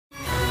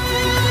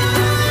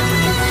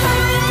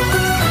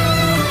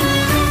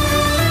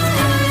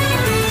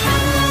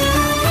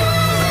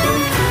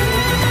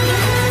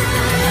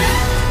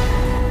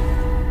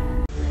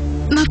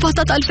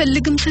ማጣት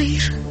አልፈልግም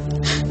ሰይር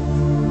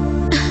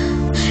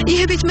ይሄ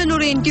ቤት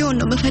መኖሬ እንዲሆን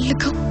ነው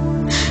መፈልከው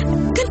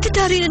ግን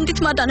ትዳሬን እንዴት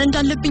ማዳን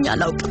እንዳለብኝ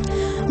አላውቅም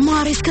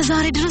ማሬ እስከ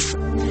ዛሬ ድረስ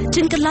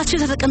ጭንቅላትሽ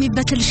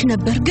ተጠቀሚበትልሽ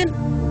ነበር ግን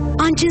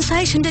አንቺን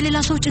ሳይሽ እንደሌላ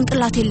ሰው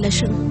ጭንቅላት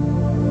የለሽም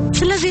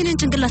ስለዚህ እኔን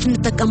ጭንቅላት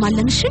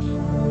እንጠቀማለን እሺ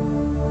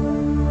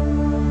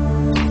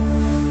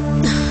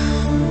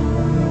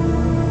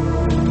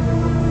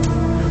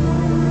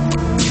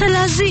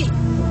ስለዚህ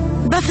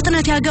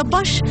በፍጥነት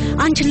ያገባሽ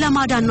አንቺን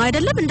ለማዳን ነው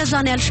አይደለም እንደዛ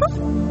ነው ያልሽው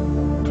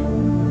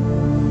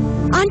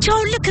አንቺ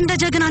አሁን ልክ እንደ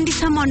ጀግና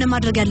እንዲሰማው ነው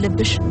ማድረግ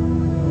ያለብሽ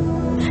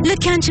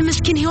ልክ አንቺ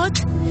ምስኪን ህይወት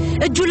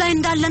እጁ ላይ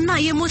እንዳለና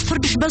የሞት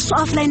ፍርድሽ በሱ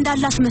አፍ ላይ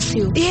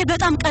እንዳላስመስዩ ይሄ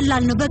በጣም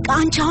ቀላል ነው በቃ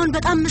አንቺ አሁን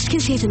በጣም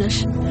ምስኪን ሴት ነሽ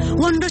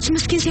ወንዶች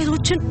ምስኪን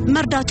ሴቶችን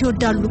መርዳት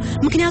ይወዳሉ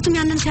ምክንያቱም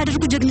ያንን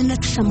ሲያደርጉ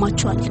ጀግንነት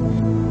ይሰማቸዋል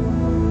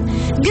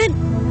ግን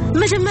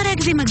መጀመሪያ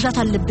ጊዜ መግዛት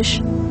አለብሽ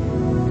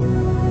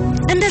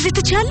እንደዚህ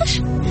ትችያለሽ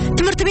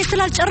ትምህርት ቤት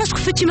ስላልጨረስኩ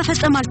ፍቺ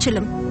መፈጸም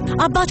አልችልም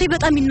አባቴ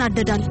በጣም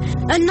ይናደዳል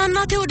እና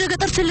እናቴ ወደ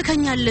ገጠር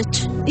ትልከኛለች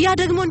ያ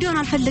ደግሞ እንዲሆን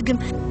አልፈልግም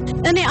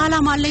እኔ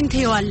አላማ አለኝ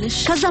ትይዋለሽ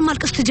ከዛ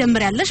ማልቀስ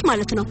ትጀምሪያለሽ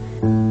ማለት ነው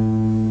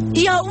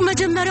ያው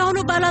መጀመሪያው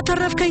ነው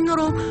ባላተረፍከኝ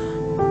ኖሮ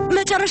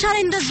መጨረሻ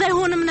ላይ እንደዛ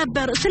ይሆንም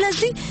ነበር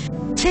ስለዚህ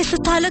ሴት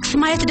ስታለቅስ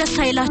ማየት ደስ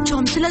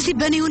አይላቸውም ስለዚህ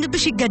በኔ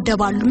ይሁንብሽ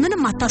ይገደባሉ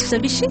ምንም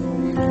አታስቢ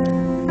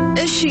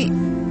እሺ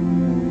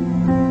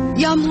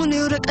ያም ሆነ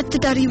የወረቀት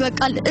ትዳር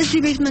ይበቃል እዚህ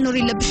ቤት መኖር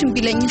የለብሽም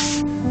ቢለኝስ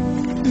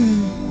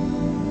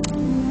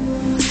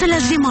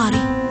ስለዚህ ማሪ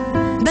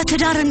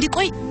በትዳር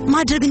እንዲቆይ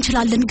ማድረግ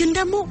እንችላለን ግን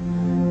ደግሞ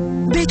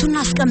ቤቱን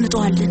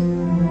አስቀምጠዋለን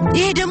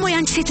ይሄ ደግሞ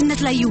ያንቺ ሴትነት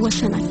ላይ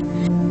ይወሰናል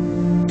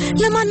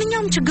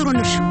ለማንኛውም ችግሩን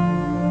እርሹ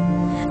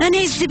እኔ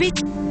እዚህ ቤት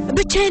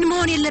ብቻዬን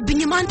መሆን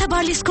የለብኝም አንተ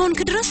ባሌ እስከሆንክ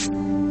ድረስ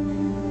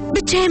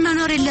ብቻዬን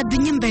መኖር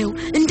የለብኝም በዩ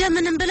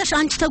እንደምንም ብለሽ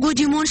አንቺ ተጎጂ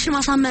መሆንሽን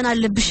ማሳመን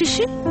አለብሽ እሺ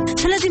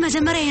ስለዚህ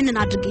መጀመሪያ ይሄንን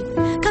አድርጊ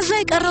ከዛ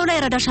ይቀረው ላይ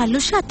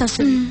ረዳሻለሁ እሺ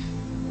አታስቢ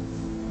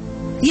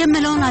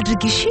የምለውን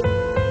አድርጊ እሺ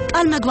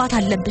ቃል መግባት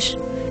አለብሽ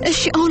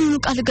እሺ አሁኑኑ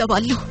ቃል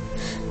ገባለሁ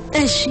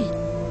እሺ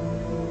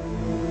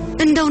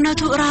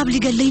እንደውነቱ ራብ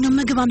ሊገለኝ ነው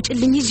ምግብ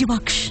አምጪልኝ ይጂ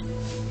ባክሽ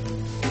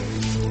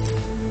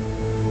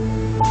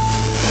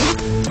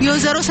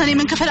የወዘሮ ሰኔ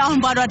ምን ክፍል አሁን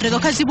ባዶ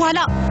አድርገው ከዚህ በኋላ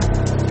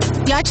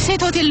ያቺ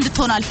ሴት ሆቴል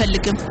እንድትሆን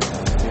አልፈልግም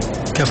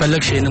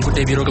ከፈለግሽ ይሄንን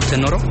ጉዳይ ቢሮ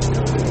ገብተን ኖሮ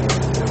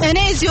እኔ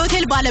እዚህ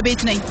ሆቴል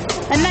ባለቤት ነኝ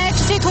እና ያቺ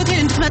ሴት ሆቴል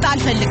እንድትመጣ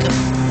አልፈልግም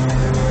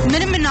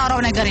ምንም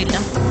እናወራው ነገር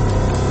የለም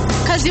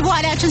ከዚህ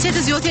በኋላ ያቺን ሴት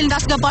እዚህ ሆቴል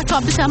እንዳስገባችሁ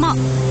አብሰማ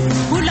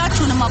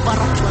ሁላችሁንም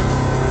አባራችኋለሁ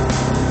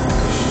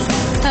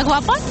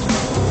ተግባባን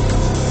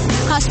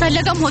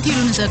ካስፈለገም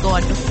ሆቴሉን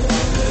ዘጋዋለሁ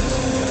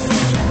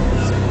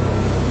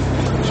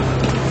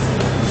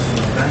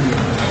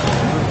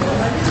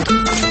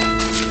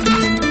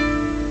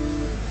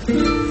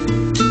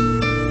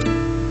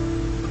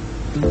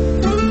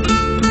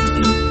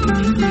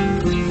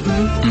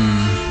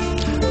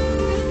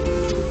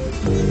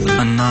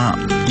እና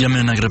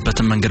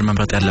የምንነግርበትን መንገድ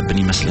መምረጥ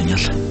ያለብን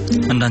ይመስለኛል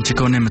እንዳንቺ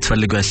ከሆነ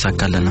የምትፈልገው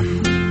አይሳካልንም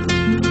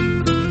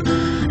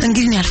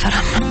እንግዲህ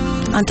አልፈራም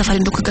አንተ ፈሪ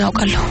እንደው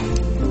ከጋውቃለሁ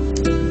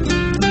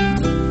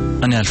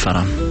እኔ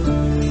አልፈራም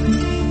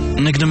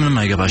ንግድ ምንም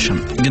አይገባሽም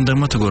ግን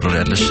ደግሞ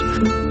ትጎርሪያለሽ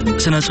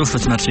ስነ ጽሁፍ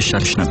ትመርጪ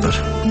ይሻልሽ ነበር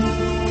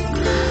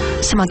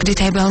ስማ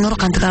ግዴታዬ ባይሆን ኖሮ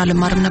ካንተ ጋር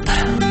አልማርም ነበር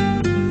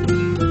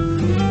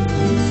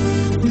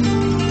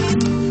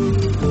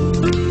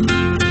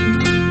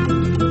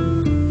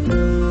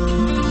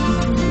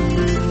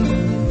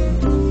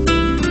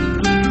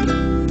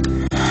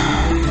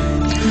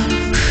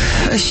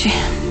እሺ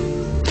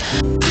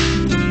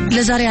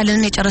ለዛሬ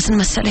ያለንን የጨረስን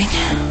መሰለኝ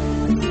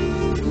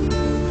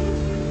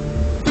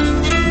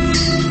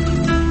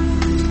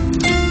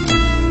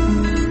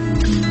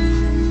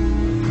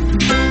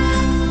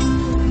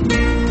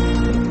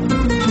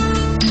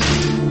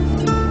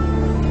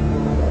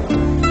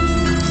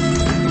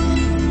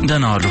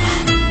ደህና ዋሉ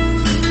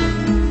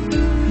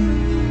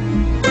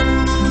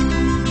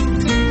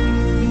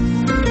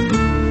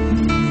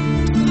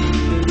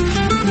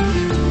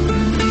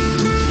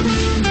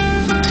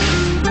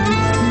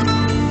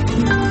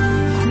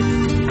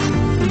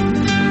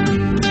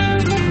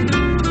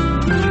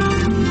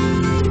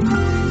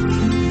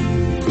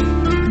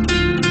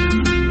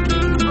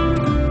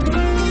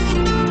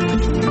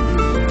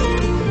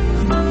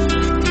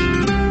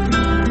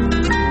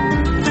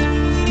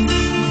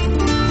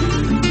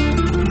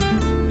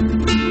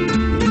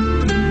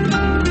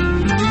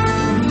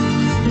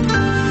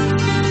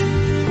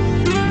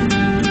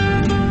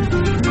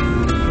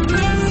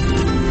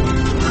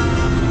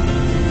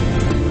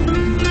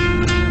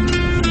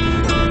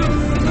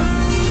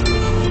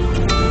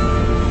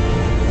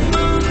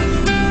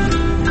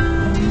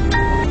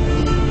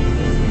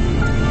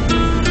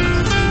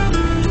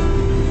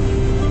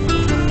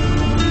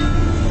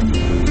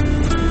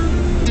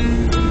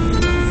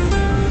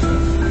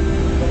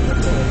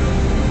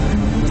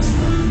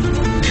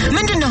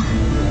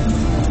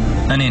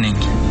እኔ ነኝ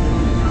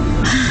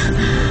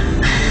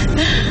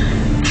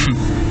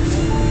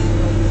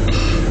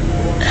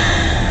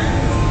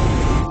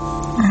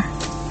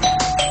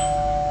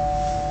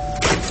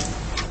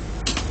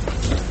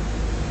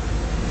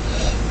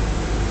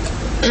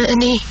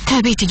እኔ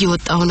ከቤት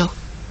እየወጣሁ ነው።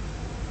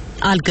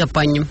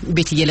 አልገባኝም።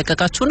 ቤት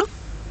እየለቀቃችሁ ነው?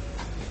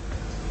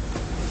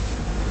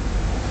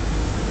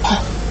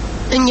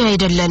 እኛ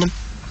አይደለንም።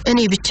 እኔ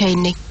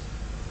ብቻዬን ነኝ።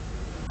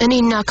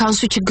 እኔና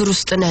ካንሱ ችግር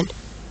ውስጥ ነን።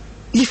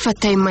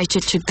 ሊፈታ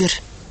የማይችል ችግር።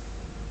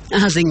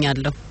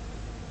 አዝኛለሁ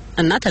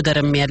እና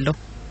ተገረምያለሁ።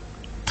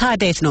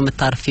 ታዲያ የት ነው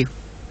የምታርፊው?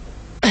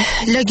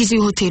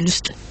 ለጊዜው ሆቴል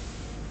ውስጥ።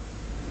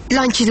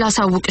 ላንቺ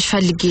ላሳውቅሽ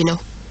ፈልጌ ነው።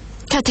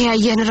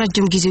 ከተያየን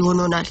ረጅም ጊዜ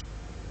ሆኖናል።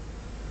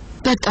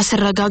 በቃ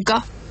ስረጋጋ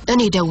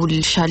እኔ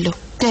ደውልልሻለሁ።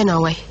 ደህና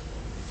ዋይ።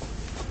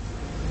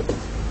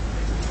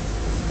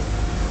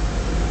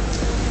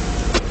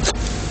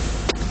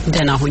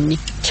 ደህና ሁኚ።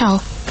 ቻው።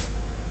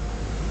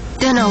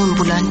 ደህና ሁን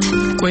ቡላንት።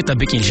 ቆይ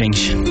ጠብቂ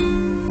ልሸኝሽ።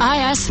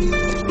 አያስ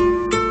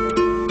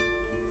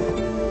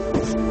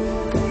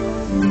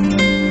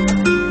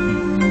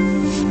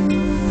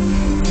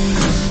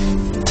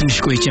ትንሽ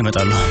ቆይቼ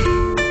እመጣለሁ።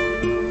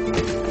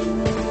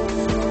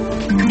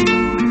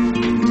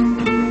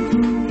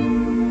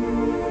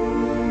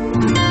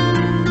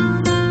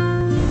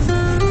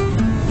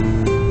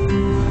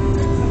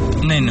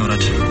 ነይ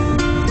እንውረድ።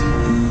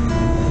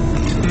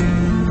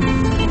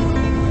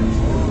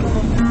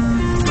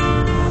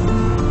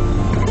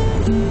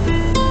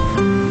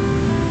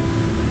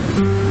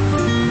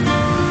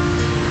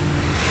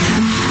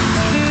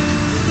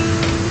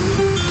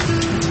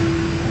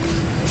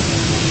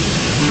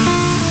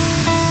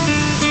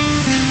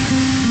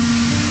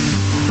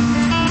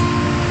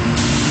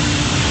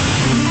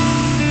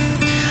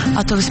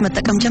 አውቶቡስ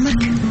መጠቀም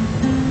ጀመርክ?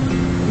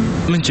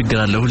 ምን ችግር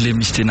አለ? ሁሌ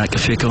ሚስቴና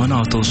ቅፌ ከሆነ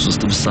አውቶቡስ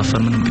ውስጥ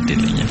ብሳፈር ምንም ግድ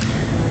የለኝም።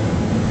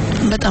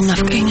 በጣም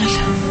ናፍቀኛል።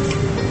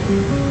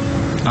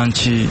 አንቺ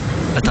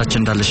እታች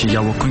እንዳለሽ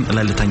እያወቅኩኝ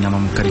ላይ ልተኛ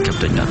መሞከር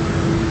ይከብደኛል።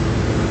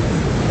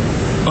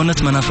 እውነት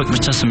መናፈቅ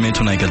ብቻ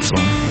ስሜቱን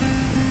አይገልጸውም።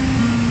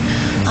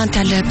 አንተ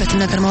ያለህበትን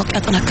ነገር ማወቅ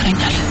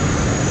ያጠናክረኛል።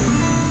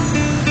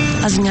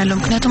 አዝኛለሁ፣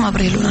 ምክንያቱም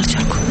አብሬ ልሆን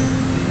አልቻልኩም።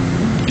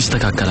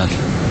 ይስተካከላል።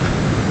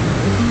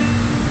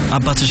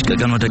 አባትሽ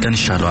ከቀን ወደ ቀን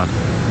ይሻለዋል።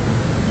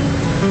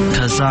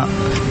 ከዛ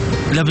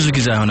ለብዙ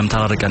ጊዜ አይሆንም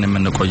ተራርቀን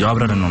የምንቆየው፣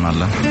 አብረን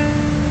እንሆናለን።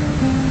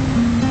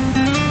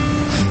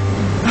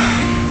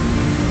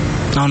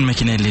 አሁን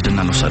መኪናዬን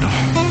ልሄድና ልውሰደው።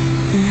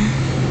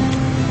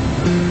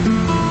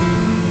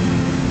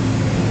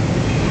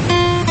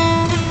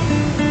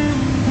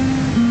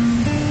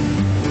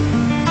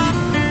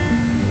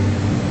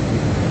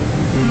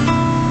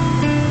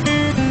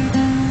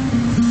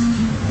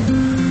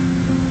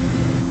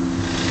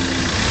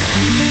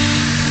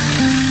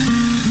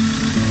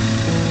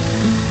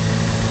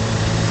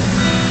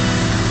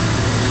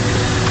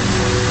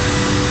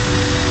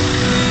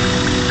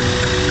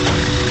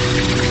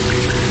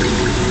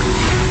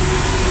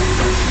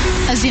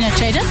 እዚህ ነች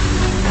አይደል?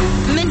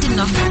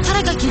 ምንድነው?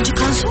 ተረጋጊ እንጂ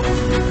ካንሱ።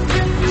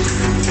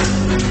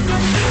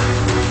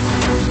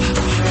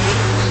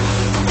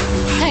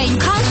 ሄይ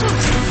ካንሱ፣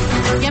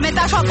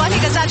 የመጣሽው አባቴ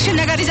ገዛልሽን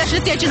ነገር ይዘሽ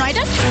ልትሄጂ ነው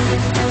አይደል?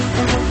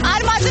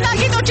 አልማዝና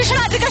ጌጦችሽን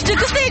አድርገሽ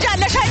ድግስ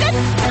ትሄጃለሽ አይደል?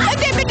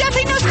 እንዴ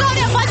ብትደፍሪኝ ነው እስካሁን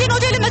የአባቴን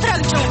ሆቴል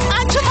የምትረግጪው?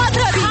 አንቺ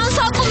ማትረቢ። ካንሱ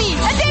አቁሚ።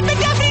 እንዴ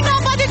ብትደፍሪኝ ነው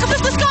አባቴ ክፍል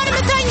እስካሁን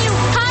የምትተኚው?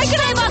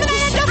 ታይግራይ ባክሽ።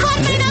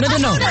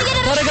 ምንድነው?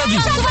 ተረጋጊ።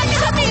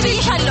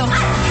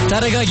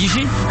 ተረጋጊ። እሺ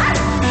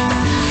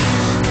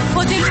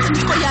ሆቴል ውስጥ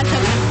እንድትቆይ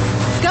አልፈልግም።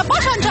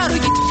 ገባሽ? አንቺ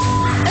አሮጊት፣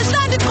 እዛ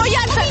እንድትቆይ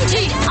አልፈልግም እንጂ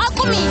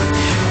አቁሚ።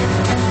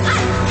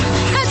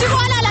 ከዚህ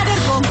በኋላ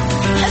አላደርገውም።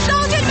 እዛ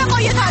ሆቴል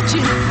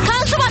መቆየታችን።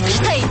 ካንሱ እባክሽ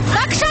ተይ።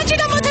 እባክሽ አንቺ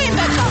ደግሞ ተይኝ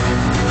በቃ።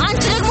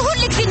 አንቺ ደግሞ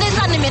ሁሉ ጊዜ እንደዛ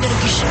ነው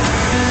የሚያደርግሽ።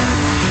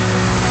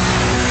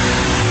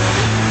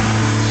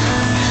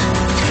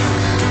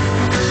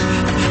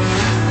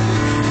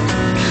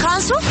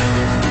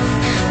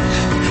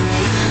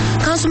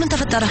 ካንሱ ምን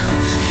ተፈጠረ?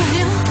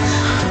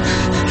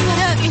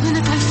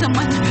 ጤንነት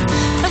አይሰማኝም።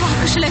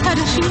 እባክሽ ላይ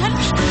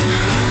ታደርሽኛለሽ?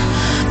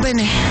 በኔ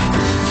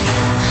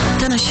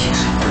ተነሽ።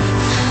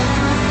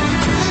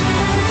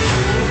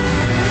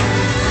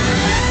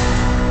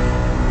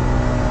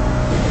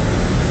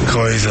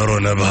 ከወይዘሮ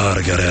ነባር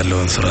ጋር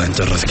ያለውን ስራ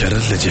እንጨረስክ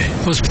አይደል ልጄ?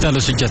 ሆስፒታል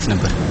ወስጃት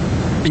ነበር።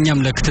 እኛም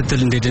ለክትትል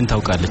እንደሄድን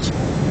ታውቃለች።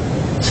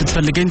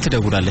 ስትፈልገኝ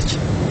ትደውላለች።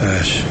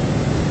 እሺ።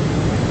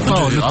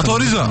 አቶ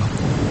ሪዛ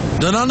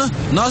ደህና ነህ?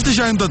 ና እስቲ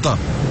ሻይን ጠጣ።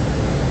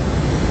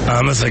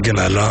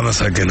 አመሰግናለሁ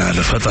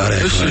ፈጣሪ።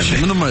 እሺ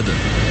ምንም አይደል።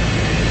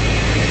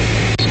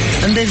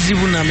 እንደዚህ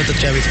ቡና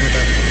መጠጫ ቤት መጣ።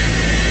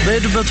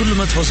 በሄዱበት ሁሉ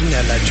መጥፎ ስም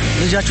ያላችሁ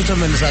ልጃችሁ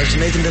ተመልሳለች።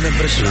 ነይት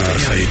እንደነበረች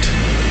ሰይድ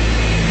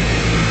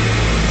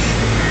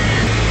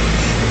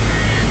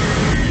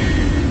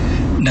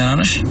ደህና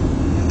ነሽ?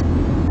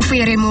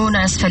 ፌሬ መሆን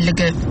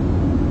አያስፈልግም።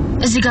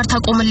 እዚህ ጋር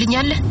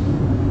ታቆምልኛለህ?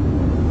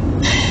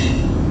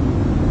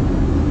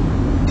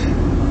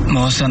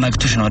 መወሰን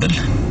አቅቶሽ ነው አይደል?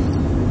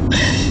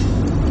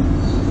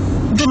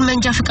 ግን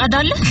መንጃ ፍቃድ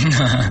አለ?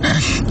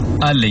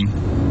 አለኝ።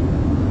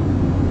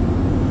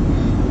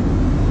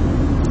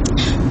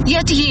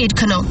 የት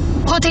እየሄድክ ነው?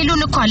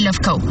 ሆቴሉን እኮ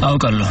አለፍከው።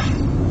 አውቃለሁ።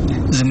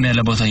 ዝም ያለ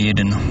ቦታ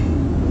እየሄድን ነው።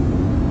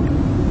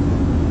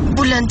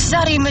 ቡለንት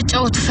ዛሬ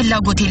መጫወቱ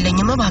ፍላጎት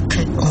የለኝም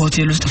እባክህ።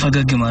 ሆቴል ውስጥ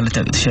ፈገግ ማለት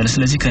ያቅትሻል።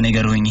 ስለዚህ ከኔ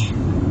ጋር ሆኚ።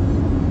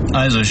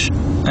 አይዞሽ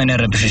እኔ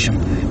አረብሽሽም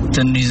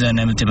ትንሽ ዘና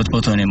የምትበት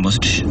ቦታ ነው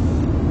የምወስድሽ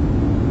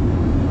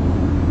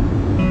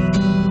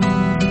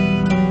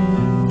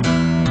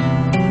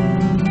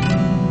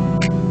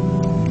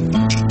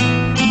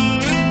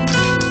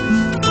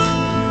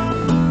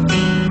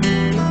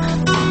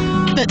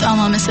በጣም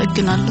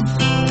አመሰግናለሁ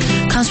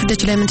ካንሱ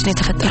ደጅ ላይ ምንድነው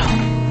የተፈጠረው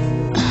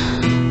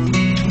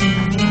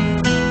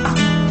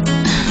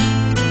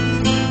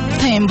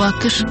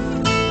ተይምባክሽ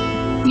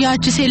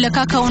ያቺ ሴለካ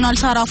ከሆናል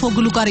ሳራፎ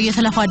ግሉ ጋር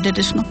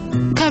እየተለፋደደች ነው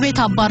ከቤት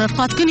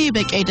አባረርኳት ግን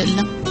ይበቂ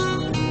አይደለም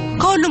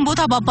ከሁሉም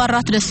ቦታ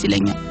ባባራት ደስ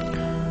ይለኛል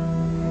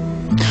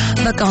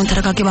በቃ አሁን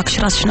ተረጋጊ ባክሽ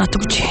ራስሽን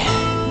አትጉጂ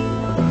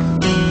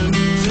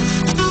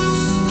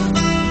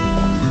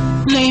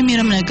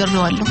ለሚርም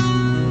ነግሬዋለሁ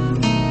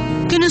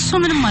ግን እሱ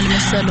ምንም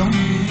አልመሰለው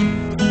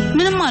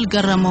ምንም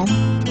አልገረመው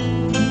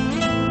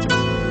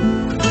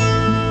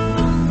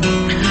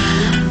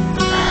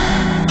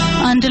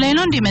አንድ ላይ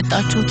ነው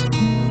እንደመጣችሁት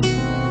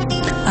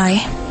አይ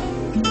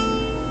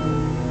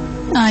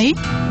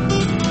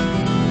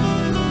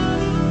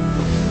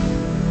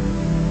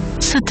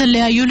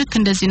ስትለያዩ ልክ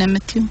እንደዚህ ነው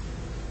የምትዩ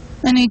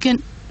እኔ ግን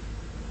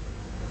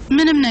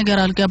ምንም ነገር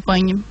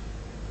አልገባኝም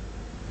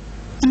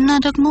እና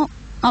ደግሞ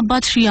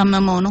አባትሽ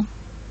ያመመው ነው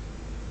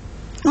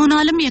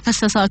ሆናልም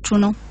የከሰሳችሁ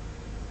ነው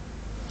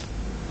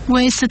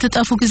ወይስ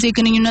ስትጠፉ ጊዜ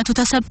ግንኙነቱ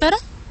ተሰበረ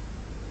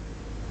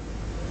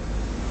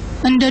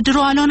እንደ ድሮ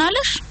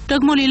አልሆናለሽ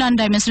ደግሞ ሌላ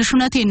እንዳይመስልሽ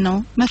እውነቴን ነው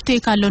መፍትሄ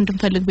ካለው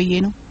እንድንፈልግ ብዬ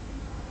ነው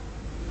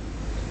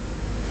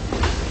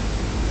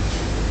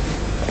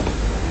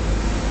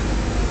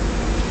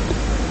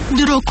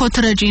ድሮ እኮ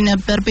ትረጂ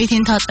ነበር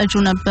ቤቴን ታጸጁ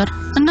ነበር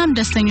እናም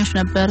ደስተኞች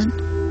ነበርን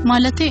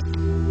ማለቴ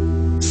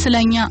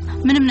ስለኛ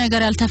ምንም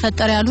ነገር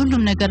ያልተፈጠረ ያለ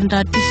ሁሉም ነገር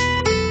እንዳዲስ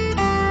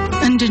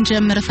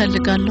እንድንጀምር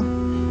እፈልጋለሁ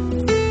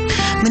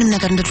ምንም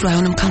ነገር እንደድሮ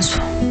አይሆንም ካንሱ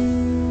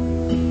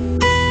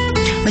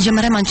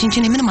መጀመሪያ አንቺ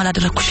እንጂ ምንም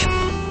አላደረኩሽ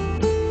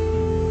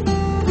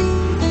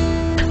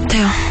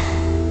ተው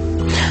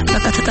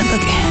በቃ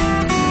ተጠንቀቂ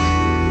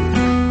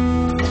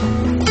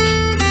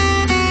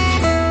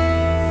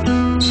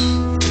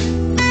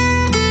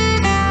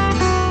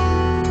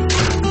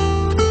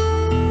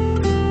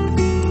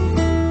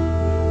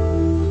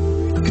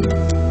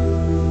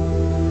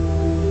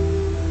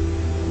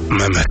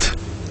መመት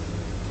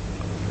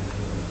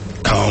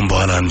ካሁን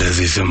በኋላ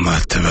እንደዚህ ዝም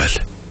አትበል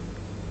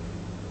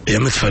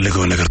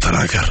የምትፈልገው ነገር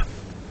ተናገር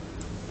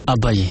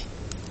አባዬ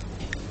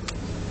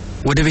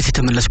ወደ ቤት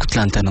የተመለስኩት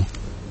ላንተ ነው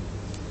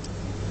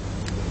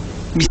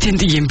ሚስቴን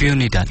ጥዬም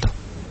ቢሆን ሄዳለሁ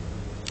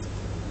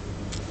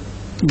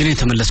ግን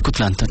የተመለስኩት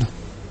ላንተ ነው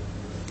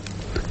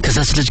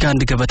ከዛች ልጅ ጋር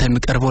አንድ ገበታ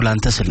የሚቀርበው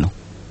ላንተ ስል ነው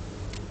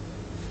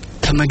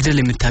ከመግደል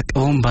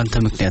የምታቀበውም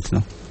ባንተ ምክንያት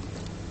ነው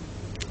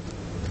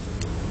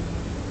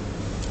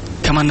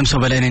ከማንም ሰው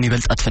በላይ ነኝ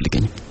ይበልጥ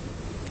አትፈልገኝም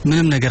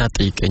ምንም ነገር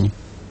አትጠይቀኝም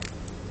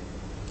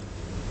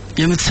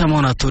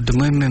የምትሰማውን አትወድም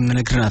ወይም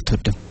የምነግርህን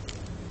አትወድም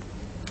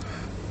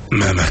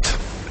መመት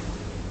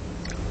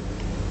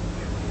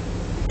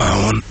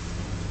አሁን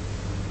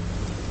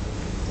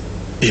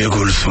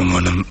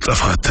የጉልሱምንም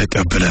ጥፋት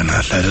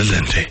ተቀብለናል አይደል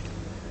እንዴ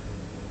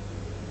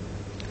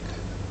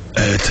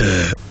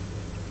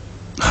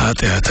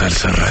ኃጢአት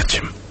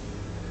አልሰራችም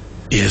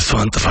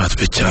የእሷን ጥፋት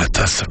ብቻ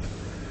አታስብ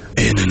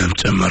ይህንንም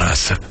ጭምር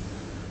አስብ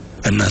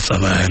እና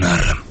ጸባይን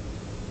አርም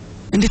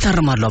እንዴት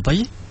አርማለሁ አባዬ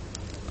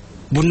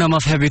ቡና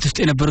ማፍያ ቤት ውስጥ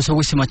የነበሩ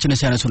ሰዎች ስማችንን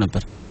ሲያነሱ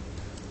ነበር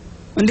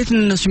እንዴት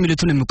እነሱ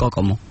የሚሉትን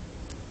የሚቋቋመው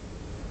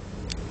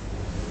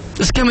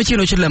እስከ መቼ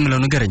ነው ችላ የምለው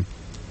ንገረኝ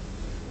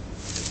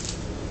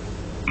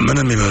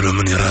ምንም ይበሉ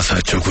ምን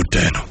የራሳቸው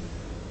ጉዳይ ነው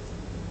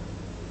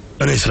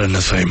እኔ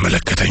ስለነሱ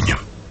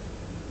አይመለከተኝም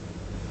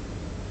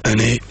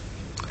እኔ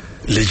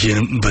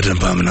ልጄን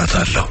በደንብ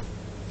አምናታለሁ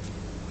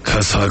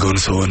ከእሷ ጎን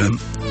ስሆንም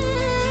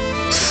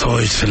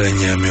ሰዎች ስለኛ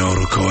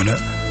የሚያወሩ ከሆነ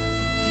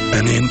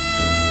እኔን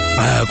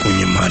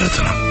አያውቁኝም ማለት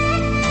ነው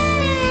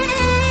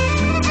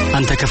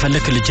አንተ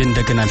ከፈለክ ልጄን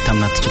እንደገና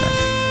ልታምናት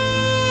ትችላለህ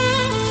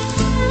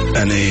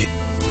እኔ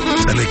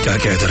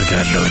ጥንቃቄ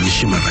አደርጋለሁ እሺ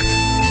መመት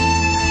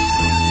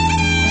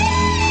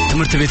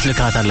ትምህርት ቤት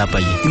ልካታል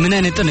አባዬ ምን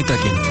አይነት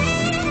ጥንቃቄ ነው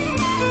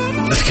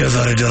እስከ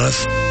ዛሬ ድረስ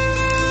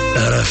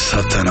እረፍት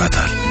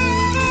ሰጥተናታል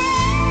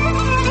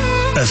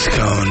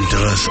እስካሁን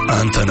ድረስ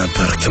አንተ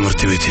ነበር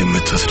ትምህርት ቤት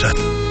የምትወስዳት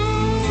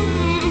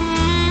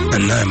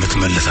እና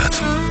የምትመልሳት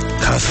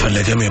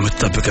ካስፈለገም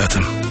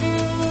የምትጠብቃትም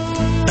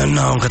እና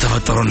አሁን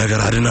ከተፈጠረው ነገር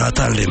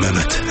አድናታል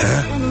ለመመት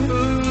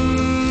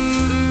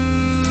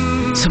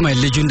ስማይ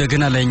ልጁ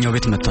እንደገና ላይኛው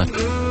ቤት መጥቷል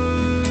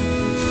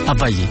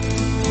አባዬ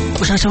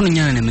ቆሻሻውን እኛ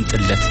ነን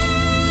የምንጥልለት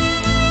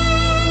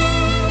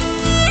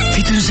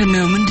ፊቱን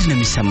ስናየው ምንድነው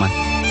የሚሰማን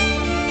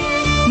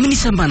ምን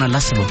ይሰማናል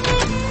አስበው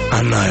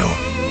አናየው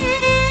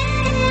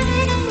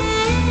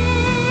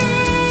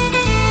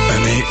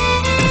እኔ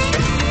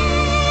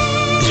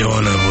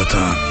የሆነ ቦታ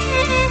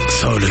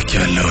ሰው ልክ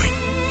ያለውኝ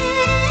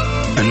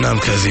እናም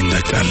ከዚህ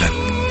እንደቃለን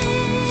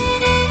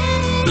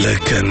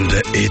ልክ እንደ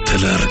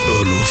ኢትለር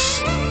ኡሉስ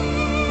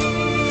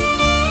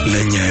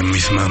ለኛ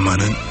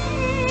የሚስማማንን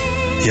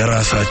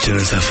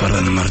የራሳችንን ሰፈር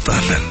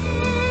እንመርጣለን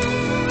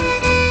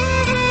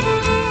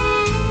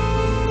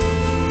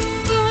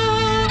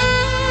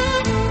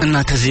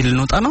እና ከዚህ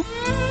ልንወጣ ነው?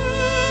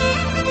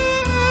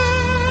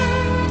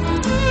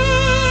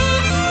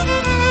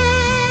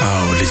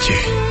 አዎ ልጄ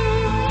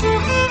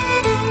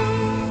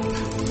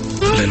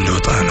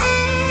ልንወጣ ነው።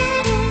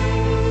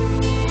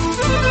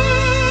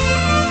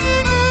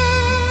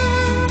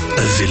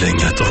 እዚህ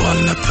ለኛ ጥሩ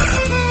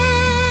አልነበረም።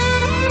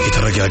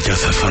 የተረጋጋ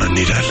ሰፈር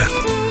እንሄዳለን።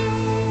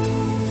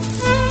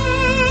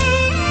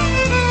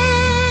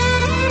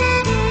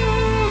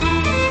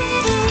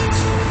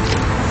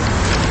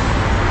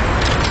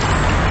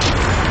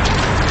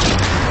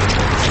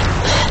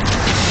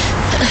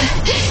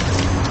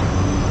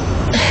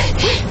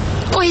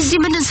 ቆይ እዚህ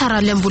ምን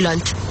እንሰራለን?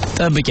 ቡላንት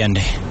ጠብቂ አንዴ።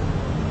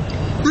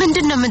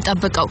 ምንድነው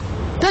የምንጠብቀው?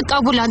 በቃ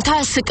ቡላንት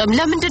አያስቅም።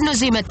 ለምንድነው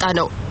እዚህ መጣ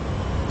ነው?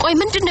 ቆይ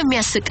ምንድነው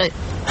የሚያስቅ?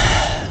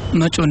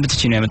 መጪው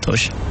እንድትቺ ነው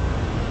ያመጣውሽ።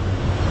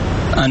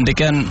 አንድ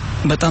ቀን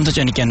በጣም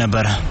ተጨንቄ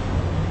ነበር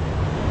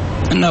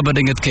እና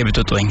በድንገት ከቤት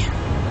ወጣኝ።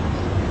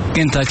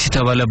 ግን ታክሲ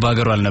ተባለ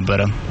በአገሩ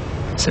አልነበረም።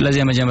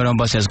 ስለዚህ መጀመሪያውን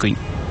ባስ ያዝኩኝ።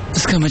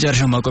 እስከ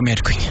መጨረሻው ማቆም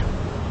ያድኩኝ።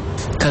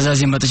 ከዛ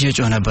እዚህ መጥቼ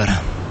ጮህ ነበር።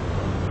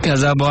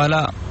 ከዛ በኋላ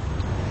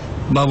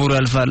ባቡሩ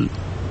ያልፋል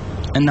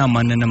እና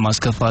ማንንም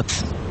ማስከፋት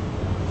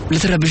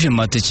ልትረብሽም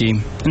አትችይም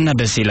እና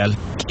ደስ ይላል።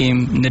 ቂም፣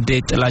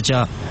 ንዴት፣ ጥላቻ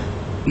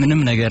ምንም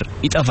ነገር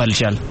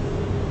ይጠፋልሻል።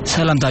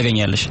 ሰላም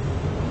ታገኛለሽ።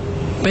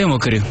 በይ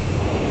ሞክሪው።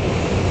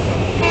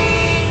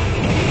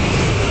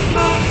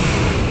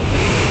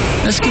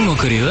 እስኪ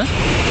ሞክሪው።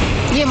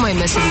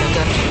 የማይመስል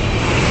ነገር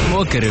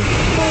ሞክሪው።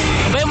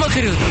 በይ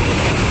ሞክሪው።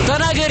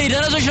 ተናገሪ።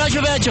 ደነዞች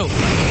ናቸው በያቸው።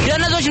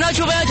 ደነዞች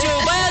ናቸው በያቸው።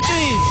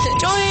 በያቸው።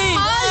 ጮይ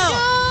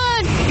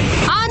አልጆን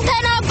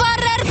አንተን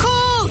አባረርኩ።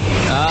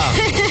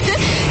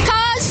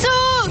 ካሱ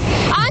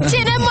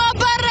አንቺንም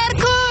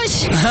አባረርኩሽ።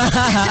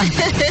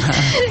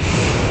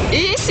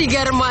 ይህ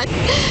ይገርማል።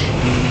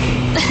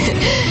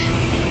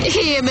 ይሄ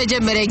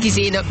የመጀመሪያ ጊዜ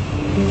ነው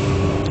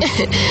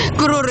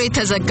ጉሮሮ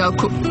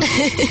የተዘጋኩ።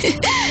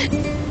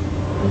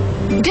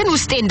 ግን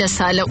ውስጤ ደስ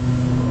አለው።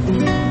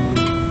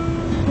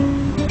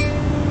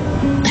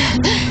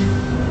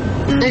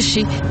 እሺ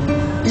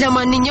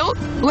ለማንኛውም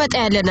ወጣ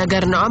ያለ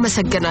ነገር ነው።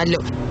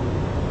 አመሰግናለሁ።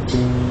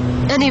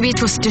 እኔ ቤት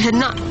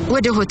ወስድህና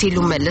ወደ ሆቴሉ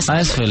መለስ።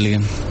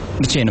 አያስፈልግም፣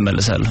 ብቻዬን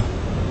እመለሳለሁ።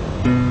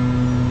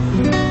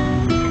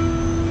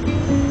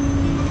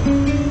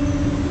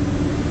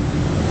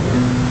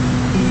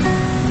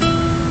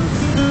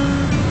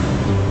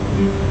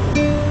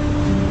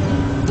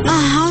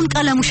 አሁን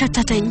ቀለሙ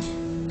ሸተተኝ።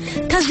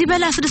 ከዚህ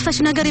በላይ አስደሳች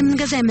ነገር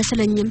የምንገዛ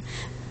አይመስለኝም።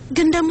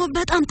 ግን ደግሞ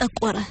በጣም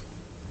ጠቆረ።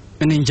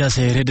 እኔ እንጃ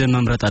ሰይር፣ ሄደን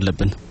መምረጥ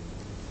አለብን።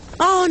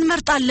 አሁን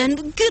መርጣለን።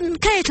 ግን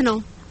ከየት ነው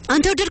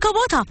አንተ ወደድከው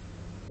ቦታ?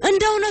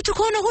 እንደ እውነቱ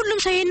ከሆነ ሁሉም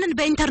ሰው ይሄንን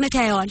በኢንተርኔት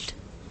ያየዋል።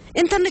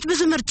 ኢንተርኔት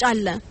ብዙ ምርጫ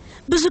አለ።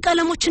 ብዙ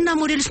ቀለሞችና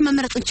ሞዴሎች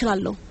መምረጥ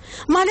እንችላለን።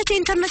 ማለት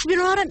ኢንተርኔት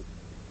ቢኖረን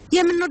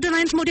የምንወደውን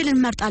አይነት ሞዴል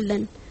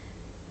እንመርጣለን።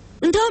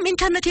 እንደውም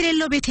ኢንተርኔት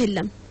የሌለው ቤት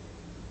የለም።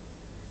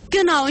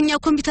 ግን እኛ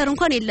ኮምፒውተር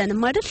እንኳን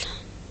የለንም አይደል?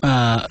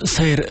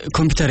 ሰይር፣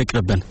 ኮምፒውተር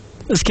ይቅርብን።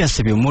 እስኪ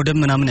አስቢው፣ ሞደም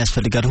ምናምን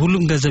ያስፈልጋል።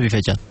 ሁሉም ገንዘብ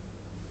ይፈጃል።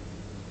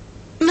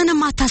 ምንም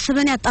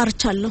አታስበን፣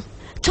 ያጣርቻለሁ።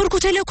 ቱርኩ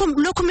ቴሌኮም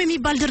ሎኩም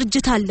የሚባል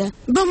ድርጅት አለ።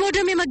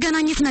 በሞደም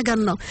የመገናኘት ነገር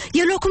ነው።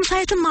 የሎኩም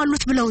ሳይትም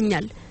አሉት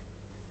ብለውኛል።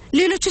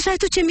 ሌሎቹ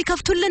ሳይቶች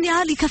የሚከፍቱልን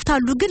ያህል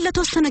ይከፍታሉ፣ ግን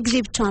ለተወሰነ ጊዜ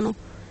ብቻ ነው።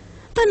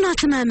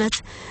 በእናትህ መመት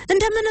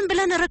እንደምንም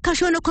ብለን ረካሽ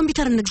የሆነ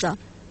ኮምፒውተር እንግዛ።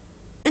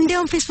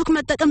 እንዲያውም ፌስቡክ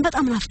መጠቀም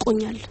በጣም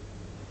ናፍቆኛል።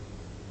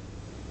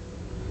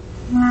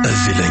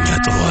 እዚህ ለኛ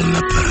ጥሩ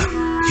አልነበረም።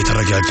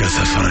 የተረጋጋ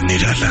ሰፈር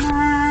እንሄዳለን።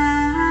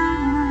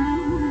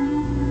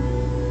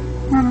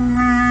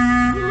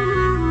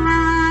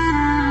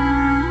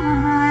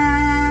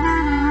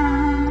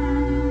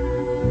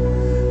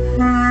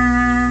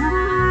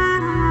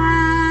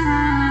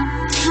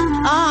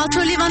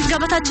 አቶ ሊቫንት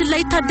ገበታችን ላይ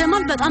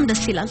ይታደማል። በጣም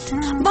ደስ ይላል።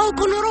 ባውቁ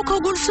ኖሮ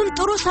ከጉልሱም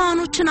ጥሩ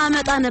ሳህኖችን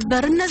አመጣ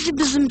ነበር። እነዚህ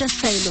ብዙም ደስ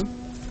አይሉም።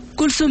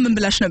 ጉልሱም ምን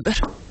ብላሽ ነበር?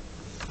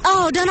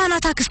 አዎ ደህና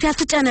ናት አክስቴ፣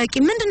 አትጨነቂ።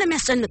 ምንድነው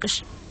የሚያስጨንቅሽ?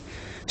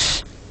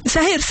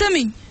 ሰሄር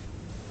ስሚኝ፣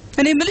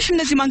 እኔ የምልሽ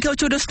እነዚህ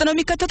ማንኪያዎች ወደ ውስጥ ነው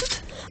የሚከተቱት?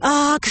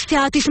 አክስቴ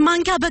አቲስ፣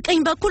 ማንኪያ በቀኝ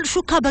በኩል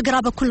ሹካ በግራ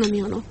በኩል ነው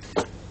የሚሆነው።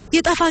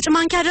 የጣፋጭ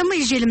ማንኪያ ደግሞ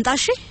ይዤ ልምጣ?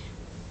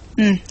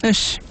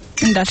 እሺ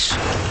እንዳልሽ።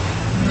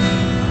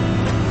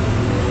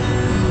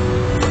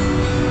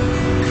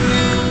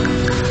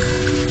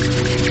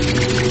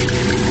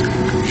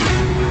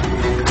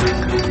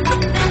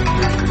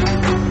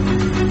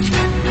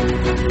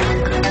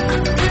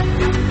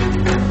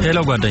 ሄሎ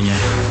ጓደኛዬ፣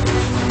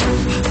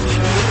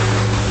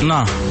 ና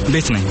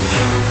ቤት ነኝ።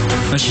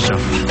 እሺ ቻው።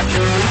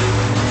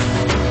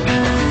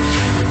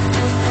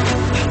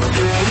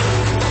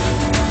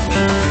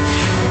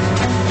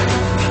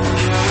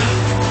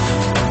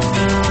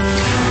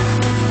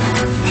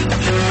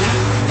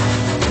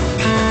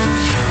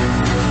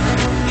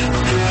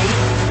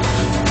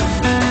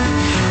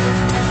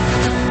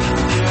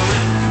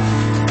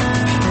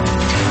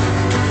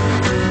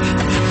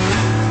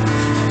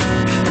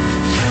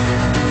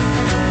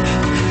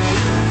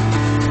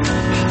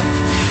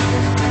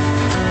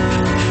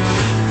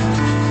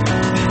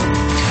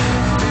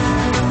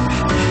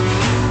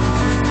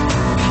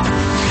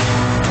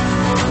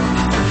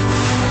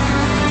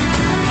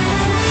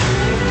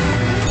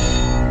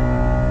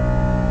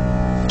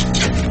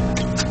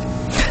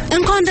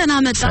 ደህና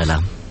መጣ።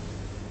 ሰላም።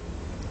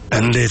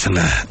 እንዴት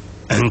ነህ?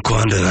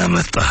 እንኳን ደህና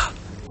መጣ።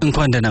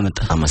 እንኳን ደህና መጣ።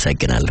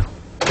 አመሰግናለሁ።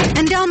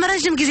 እንዲያውም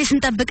ረጅም ጊዜ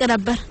ስንጠብቅ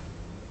ነበር።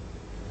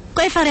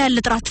 ቆይ ፈሪያ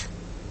ልጥራት።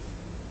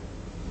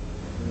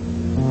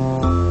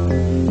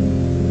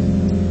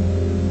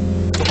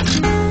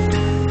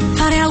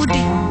 ፈሪያ ውዴ፣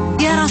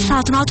 የራስ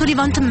ሰዓት ነው። አቶ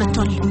ሊቫንትን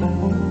መጥቷል።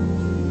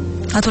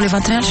 አቶ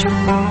ሊቫንትን ያልሽው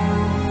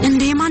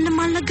እንዴ? ማንም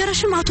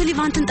አልነገረሽም? አቶ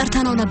ሊቫንትን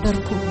ጠርተነው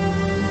ነበርኩ።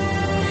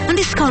 እንዴ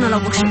እስካሁን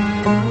አላወቅሽም?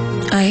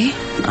 አይ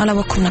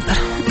አላወቅኩም ነበር።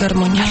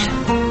 ገርሞኛል።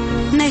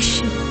 ነሽ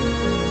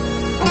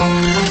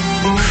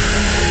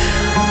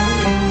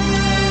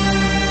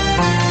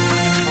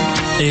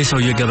ይህ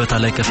ሰውዬ ገበታ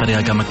ላይ ከፈሪያ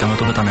ጋር መቀመጡ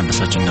በጣም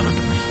ያበሳጭኝ ነው።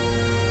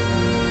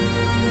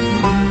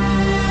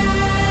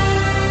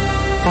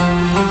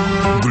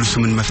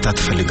 ጉልሱምን መፍታት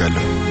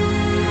እፈልጋለሁ።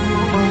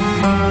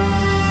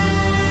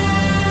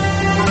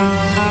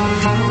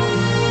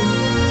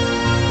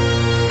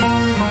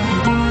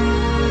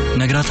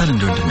 ነግራታል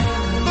እንዴ ወንድሜ?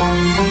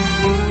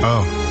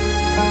 አዎ።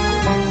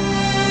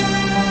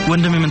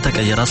 ወንድሜ ምን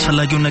ተቀየረ?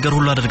 አስፈላጊውን ነገር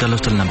ሁሉ አደርጋለሁ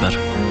ትል ነበር።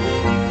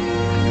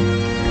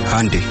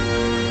 አንዴ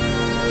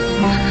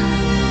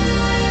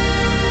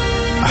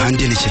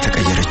ልጅ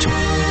የተቀየረችው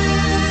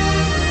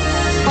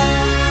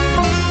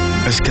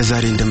እስከ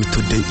ዛሬ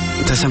እንደምትወደኝ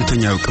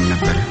ተሰምቶኝ አያውቅም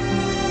ነበር።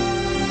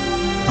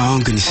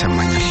 አሁን ግን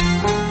ይሰማኛል።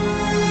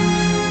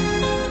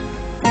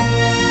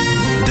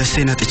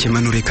 ደስታዬን አጥቼ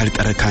መኖሬ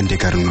ካልቀረ ከአንዴ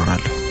ጋር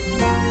እኖራለሁ።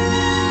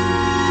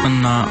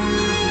 እና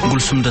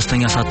ጉልሱም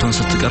ደስተኛ ሳትሆን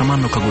ስትቀር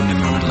ማን ነው ከጎን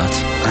የሚሆንላት?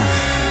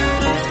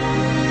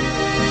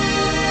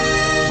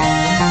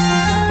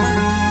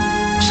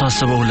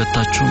 ሳስበው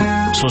ሁለታችሁም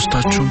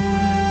ሶስታችሁም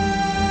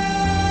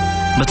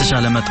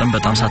በተቻለ መጠን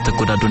በጣም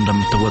ሳትጎዳዱ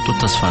እንደምትወጡት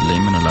ተስፋ አለኝ።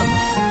 ምን እላለሁ?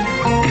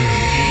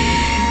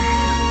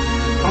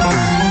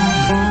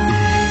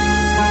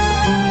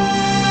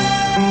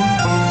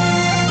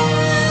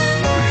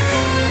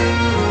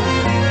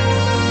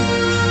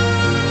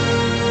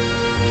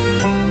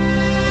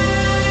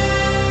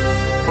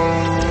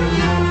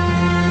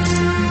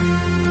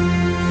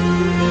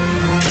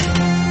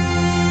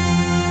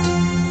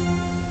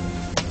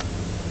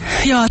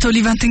 ያው አቶ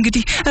ሊቫንት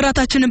እንግዲህ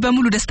እራታችንን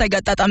በሙሉ ደስታ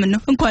ያጣጣምን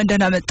ነው። እንኳን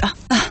ደህና መጣ።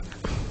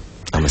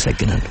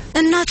 አመሰግናለሁ።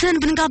 እናትህን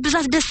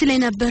ብንጋብዛት ደስ ይለኝ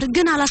ነበር፣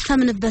 ግን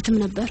አላስተምንበትም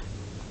ነበር።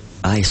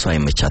 አይ እሷ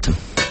አይመቻትም።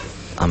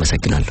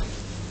 አመሰግናለሁ።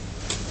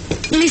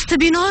 ሊስት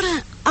ቢኖር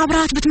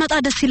አብራት ብትመጣ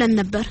ደስ ይለን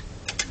ነበር፣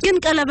 ግን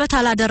ቀለበት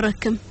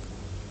አላደረክም።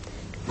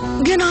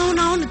 ግን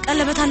አሁን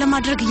ቀለበት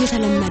ለማድረግ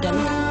እየተለመደ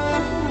ነው።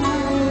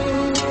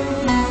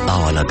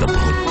 አዎ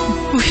አላገባሁም።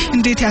 ውይ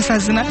እንዴት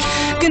ያሳዝናል።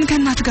 ግን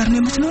ከእናት ጋር ነው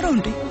የምትኖረው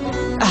እንዴ?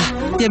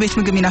 የቤት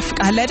ምግብ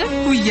ይናፍቃል አይደል?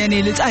 ውይ የኔ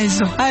ልጅ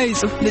አይዞህ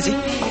ልጄ።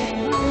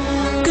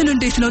 ግን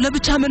እንዴት ነው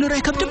ለብቻ መኖር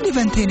አይከብድም?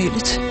 ሊቫንት የኔ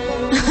ልጅ።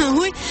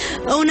 ውይ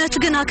እውነት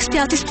ግን አክስቴ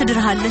አትስ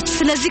ትድርሃለች።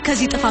 ስለዚህ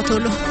ከዚህ ጥፋት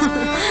ሆሎ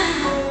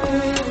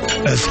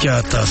እስኪ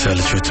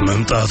አታሰልቹት።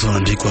 መምጣቱን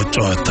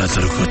እንዲቆጨው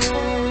አታድርጉት።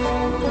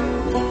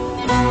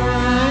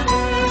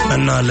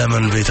 እና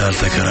ለምን ቤት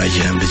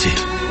አልተከራየህም ልጄ?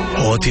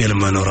 ሆቴል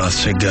መኖር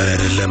አስቸጋሪ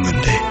አይደለም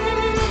እንዴ?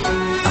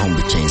 አሁን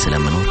ብቻዬን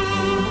ስለመኖር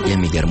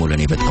የሚገርመው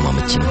ለኔ በጣም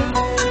አመቺ ነው።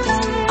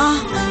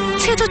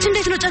 ሴቶች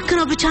እንዴት ነው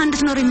ጨክነው ብቻ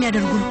እንድትኖር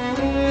የሚያደርጉ?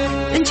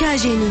 እንቺ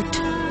አጄኒት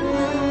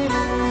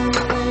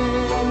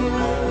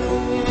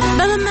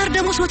በመማር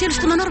ደሞዝ ሆቴል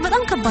ውስጥ መኖር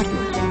በጣም ከባድ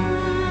ነው።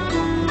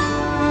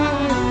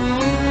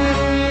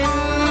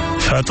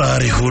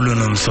 ፈጣሪ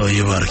ሁሉንም ሰው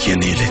ይባርክ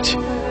የኔ ልጅ።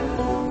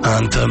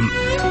 አንተም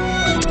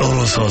ጥሩ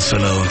ሰው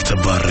ስለሆንክ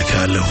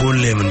ትባረካለህ።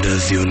 ሁሌም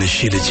እንደዚህ ሁን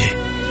እሺ ልጄ።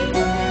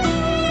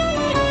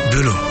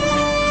 ብሉ።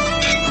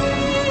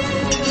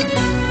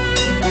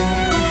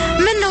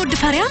 ምን ነው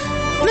ፈሪያ?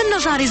 ምን ነው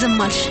ዛሬ ዝም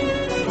አልሽ?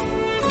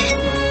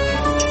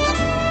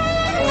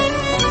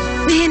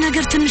 ይሄ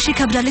ነገር ትንሽ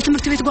ይከብዳል።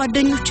 የትምህርት ቤት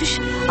ጓደኞችሽ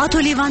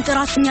አቶ ሊቫንት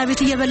እራት እኛ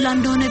ቤት እየበላ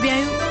እንደሆነ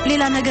ቢያዩ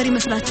ሌላ ነገር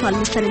ይመስላችኋል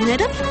መሰለኝ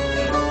አይደል?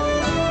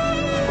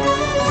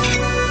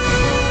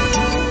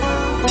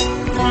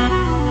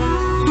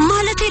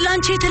 ማለቴ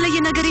ለአንቺ የተለየ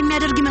ነገር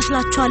የሚያደርግ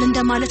ይመስላችኋል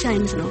እንደማለት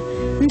አይነት ነው።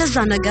 እንደዛ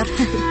ነገር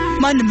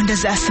ማንም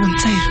እንደዛ አያስብም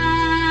ሳይር።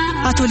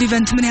 አቶ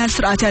ሊቫንት ምን ያህል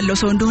ስርዓት ያለው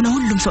ሰው እንደሆነ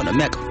ሁሉም ሰው ነው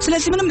የሚያውቀው።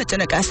 ስለዚህ ምንም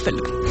መጨነቅ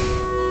አያስፈልግም።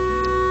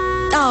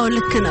 አዎ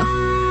ልክ ነው።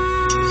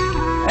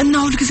 እና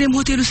ሁልጊዜም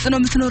ሆቴል ውስጥ ነው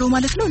የምትኖረው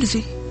ማለት ነው ልጄ?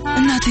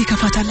 እናቴ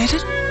ይከፋታል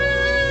አይደል?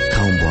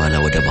 ካሁን በኋላ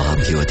ወደ ባህሩ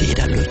ህይወት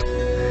እሄዳለሁ።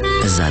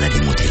 እዛ ላይ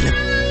ሞት የለም።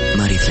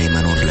 መሬት ላይ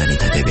መኖር ለኔ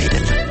ተገቢ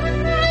አይደለም።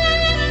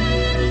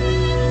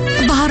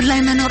 ባህር ላይ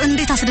መኖር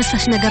እንዴት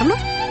አስደሳች ነገር ነው።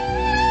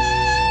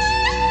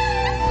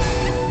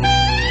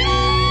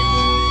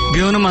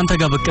 ቢሆንም አንተ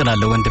ጋር ብቅ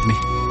እላለሁ ወንድሜ።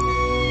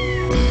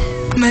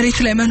 መሬት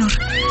ላይ መኖር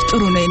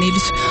ጥሩ ነው የኔ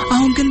ልጅ።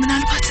 አሁን ግን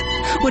ምናልባት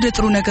ወደ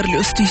ጥሩ ነገር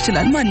ሊወስድ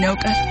ይችላል። ማን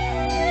ያውቃል?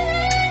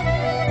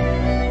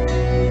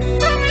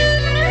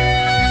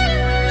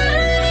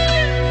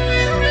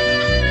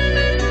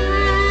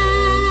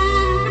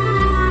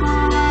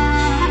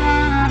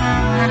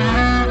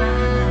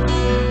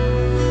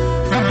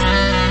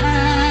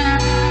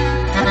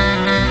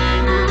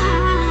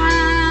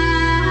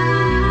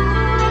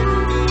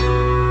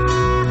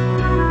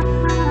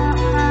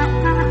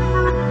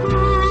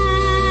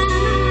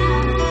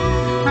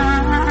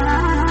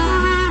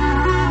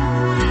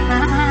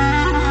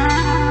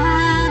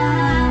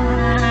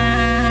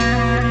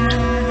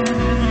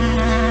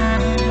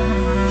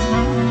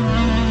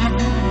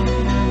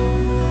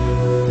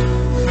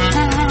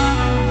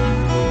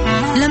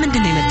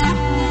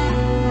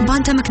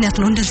 ምክንያት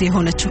ነው እንደዚህ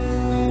የሆነችው።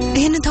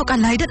 ይሄንን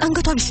ታውቃለህ አይደል?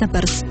 አንገቷ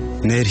ቢሰበርስ?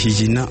 ነር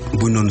ሂጂና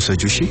ቡናውን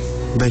ሰጁ እሺ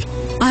በይ።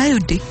 አይ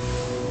ውዴ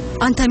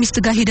አንተ ሚስት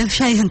ጋር ሄደህ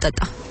ሻይህን ጠጣ።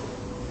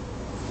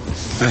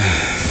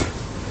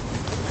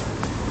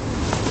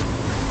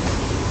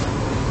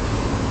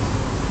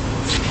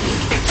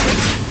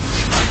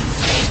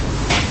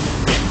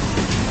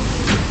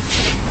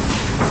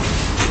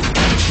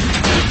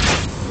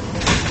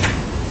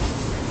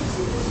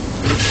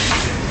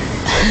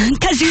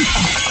 ከዚህ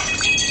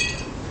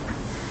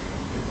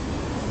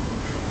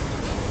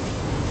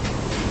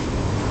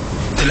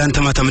ትላንት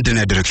ማታ ምንድን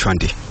ነው ያደረግሽው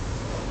አንዴ?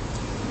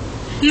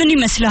 ምን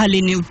ይመስልሃል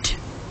የኔ ውድ?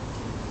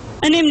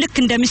 እኔም ልክ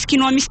እንደ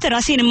ምስኪኗ ሚስት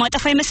ራሴን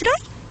ማጠፋ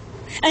ይመስላል?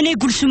 እኔ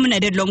ጉልሱምን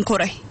አይደለሁም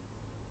ኮራይ፣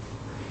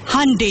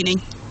 አንዴ ነኝ።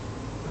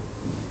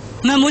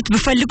 መሞት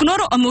ብፈልግ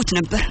ኖሮ እሞት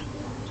ነበር።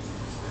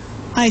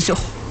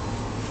 አይዞህ።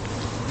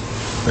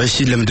 እሺ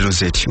ለምንድን ነው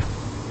እዛ ሄድሽው?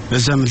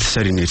 እዛ ምን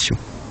ልትሰሪ ነው ሄድሽው?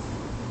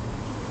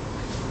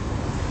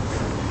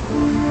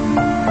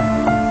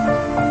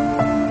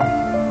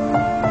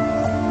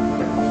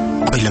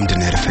 ቆይ ለምንድን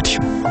ነው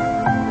ያረፈድሽው?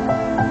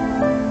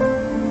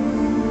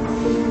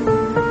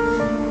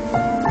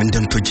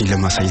 እንደምትወጂኝ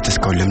ለማሳየት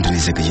እስካሁን ለምንድን ነው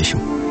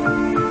የዘገየሽው?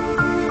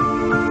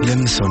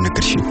 ለምን ሰው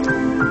ነገርሽኝ?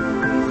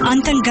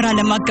 አንተን ግራ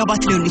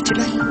ለማጋባት ሊሆን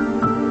ይችላል።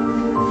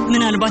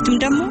 ምናልባትም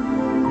ደግሞ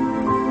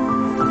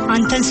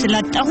አንተን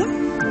ስላጣሁ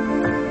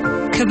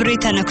ክብሬ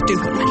ተነክቶ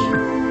ይሆናል።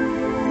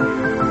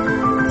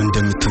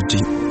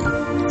 እንደምትወጂኝ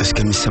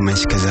እስከሚሰማኝ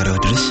እስከዛሬው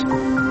ድረስ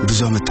ብዙ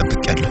አመት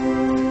ጠብቄያለሁ።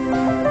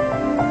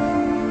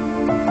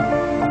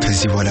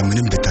 ከዚህ በኋላ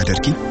ምንም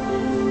ብታደርጊ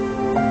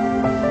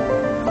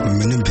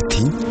ምንም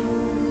ብትይኝ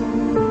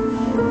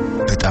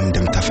በጣም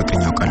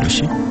እንደምታፈቅረኝ አውቃለሁ። እሺ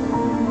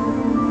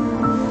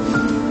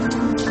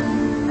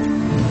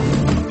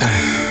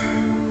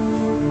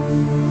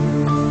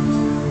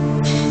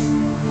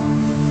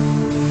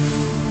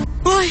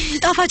ወይ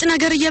ጣፋጭ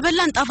ነገር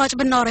እየበላን ጣፋጭ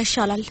ብናወራ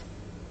ይሻላል።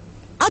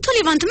 አቶ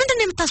ሊቫንት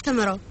ምንድነው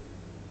የምታስተምረው?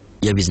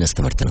 የቢዝነስ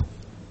ትምህርት ነው።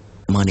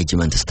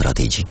 ማኔጅመንት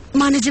ስትራቴጂ።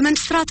 ማኔጅመንት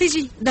ስትራቴጂ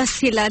ደስ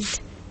ይላል።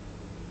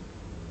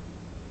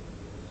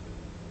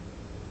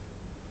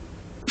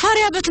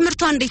 ፋሪያ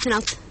በትምህርቷ እንዴት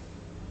ናት?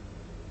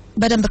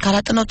 በደንብ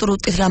ካላጠናው ጥሩ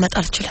ውጤት ላመጣ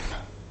አልችልም።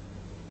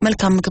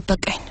 መልካም ምግብ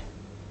በቃኝ።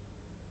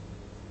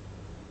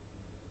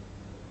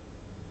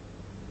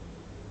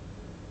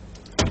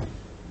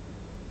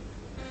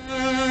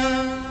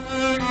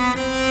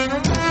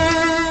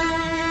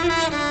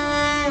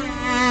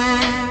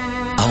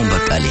 አሁን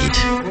በቃ ልሂድ።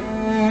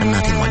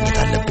 እናቴ ማግኘት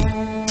አለብኝ።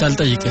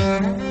 ሳልጠይቅህ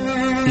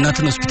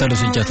እናትን ሆስፒታል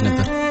ወስጃት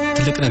ነበር።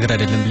 ትልቅ ነገር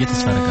አይደለም ብዬ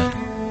ተስፋ አደርጋለሁ።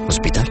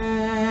 ሆስፒታል?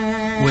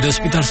 ወደ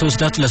ሆስፒታል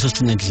ስወስዳት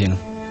ለሶስተኛ ጊዜ ነው።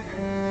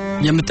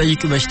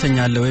 የምጠይቅ በሽተኛ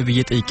አለ ወይ ብዬ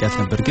ጠይቂያት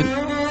ነበር ግን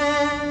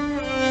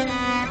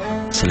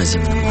ስለዚህ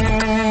ምንም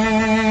አላውቅም።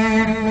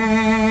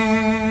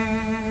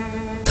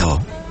 ተው፣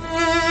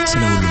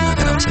 ስለ ሁሉም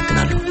ነገር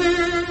አመሰግናለሁ።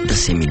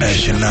 ደስ የሚል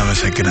እሺ፣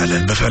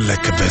 እናመሰግናለን።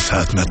 በፈለክበት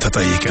ሰዓት መጥተህ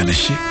ጠይቀን።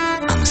 እሺ፣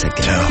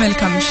 አመሰግናለሁ።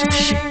 መልካም ምሽት።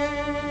 እሺ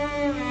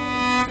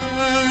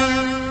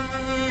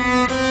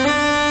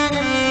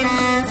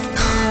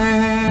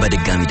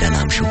በድጋሚ ደህና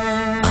አምሹ።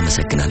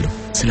 አመሰግናለሁ።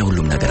 ስለ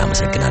ሁሉም ነገር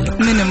አመሰግናለሁ።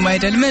 ምንም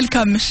አይደል።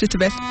 መልካም ምሽት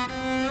በል።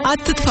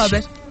 አትጥፋ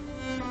በል።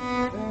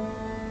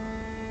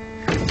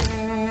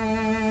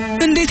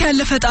 እንዴት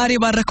ያለ ፈጣሪ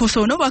ባረከው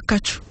ሰው ነው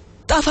ባካችሁ።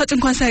 ጣፋጭ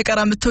እንኳን ሳይቀራ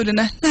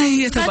ምትውልናል። አይ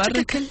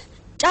የተባረከ።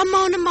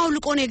 ጫማውንም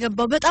አውልቆ ነው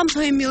የገባው። በጣም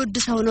ሰው የሚወድ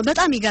ሰው ነው።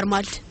 በጣም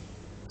ይገርማል።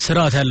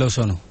 ስርዓት ያለው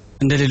ሰው ነው።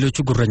 እንደ ሌሎቹ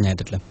ጉረኛ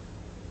አይደለም።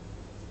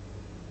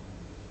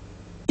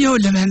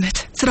 ይኸውልህ መህመት፣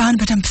 ስራህን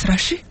በደንብ ስራ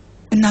እሺ።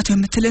 እናቱ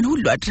የምትልን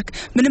ሁሉ አድርግ።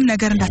 ምንም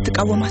ነገር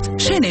እንዳትቃወማት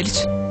እሺ የኔ ልጅ።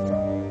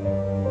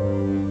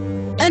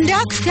 እንዴ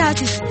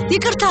አክስቲያቲስ፣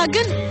 ይቅርታ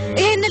ግን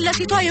ይሄንን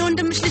ለሴቷ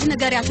የወንድምሽ ልጅ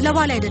ንገሪያት፣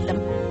 ለባል አይደለም።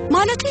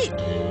 ማለቴ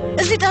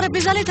እዚህ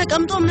ጠረጴዛ ላይ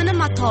ተቀምጦ ምንም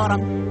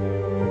አታወራም።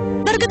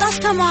 በእርግጥ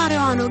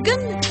አስተማሪዋ ነው፣ ግን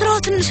ስራው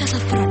ትንሽ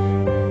ያሳፍራል።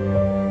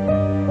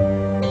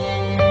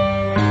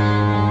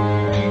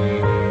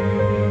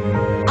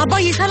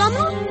 አባዬ ሰላም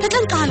ነው?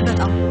 ተጨንቀሃል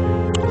በጣም።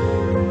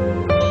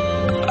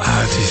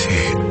 አቲሴ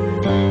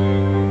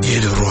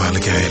የድሮ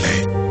አልጋዬ ላይ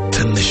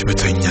ትንሽ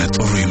ብተኛ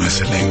ጥሩ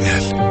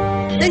ይመስለኛል።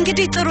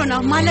 እንግዲህ ጥሩ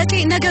ነው። ማለቴ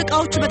ነገ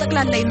እቃዎቹ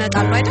በጠቅላላ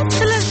ይመጣሉ አይደል?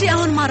 ስለዚህ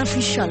አሁን ማረፍ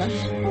ይሻላል።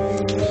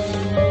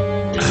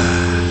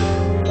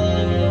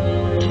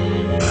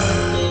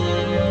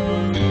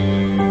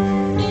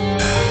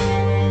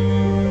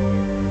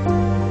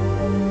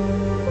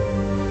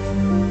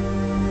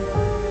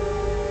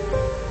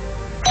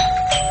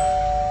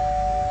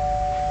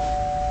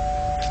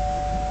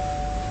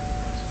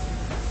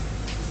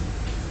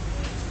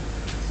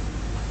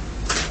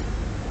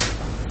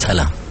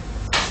 ሰላም።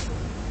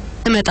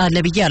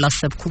 እመጣለሁ ብዬ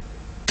አላሰብኩም።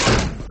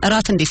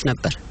 እራት እንዴት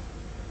ነበር?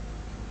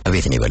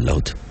 እቤት ነው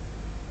የበላሁት።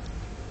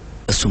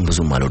 እሱም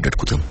ብዙም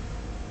አልወደድኩትም።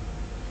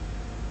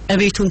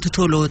 እቤቱን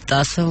ትቶ ለወጣ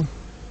ሰው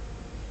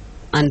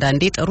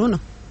አንዳንዴ ጥሩ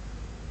ነው።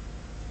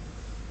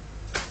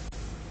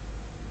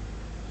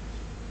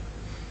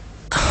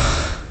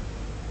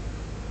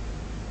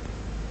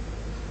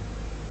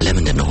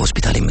 ለምንድን ነው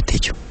ሆስፒታል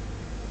የምትሄጂው?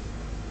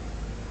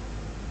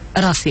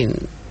 ራሴን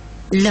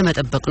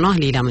ለመጠበቅ ነው።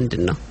 ሌላ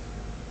ምንድነው?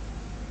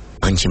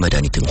 አንቺ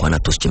መድኃኒት እንኳን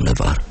አትወስጂም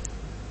ነበር።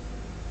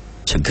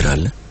 ችግር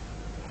አለ?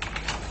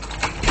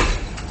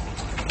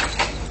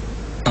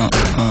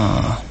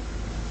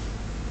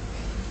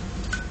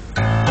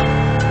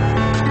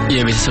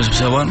 የቤተሰብ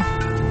ስብሰባ ነው።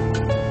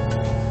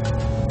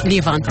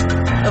 ሌቫንት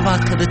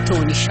እባክህ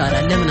ብትሆን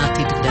ይሻላል። ለምን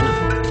አትሄድልንም?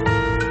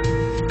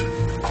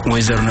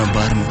 ወይዘሮ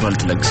ነባር ምክሯል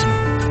ትለግስ ነው።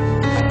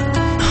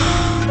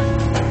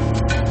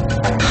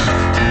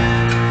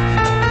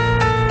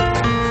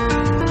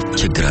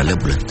 ችግር አለ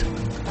ቡለንት?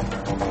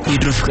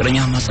 የድሮ ፍቅረኛ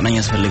ማጽናኛ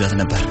ያስፈልጋት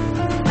ነበር።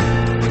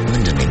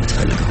 ምንድነው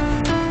የምትፈልገው?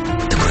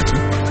 ትኩረት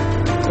ነው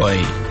ወይ?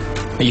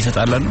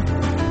 እየተጣላን ነው?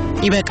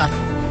 ይበቃል።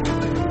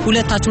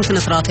 ሁለታችሁም ስነ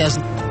ስርዓት ያዙ።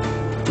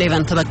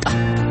 ሌቫንት በቃ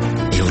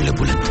ይኸውልህ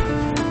ቡለንት፣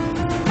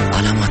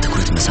 ዓላማ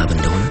ትኩረት መሳብ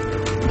እንደሆነ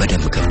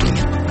በደንብ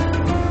ገብቶኛል።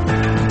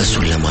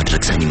 እሱን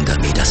ለማድረግ ሰኒም ጋር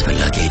መሄድ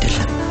አስፈላጊ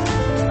አይደለም።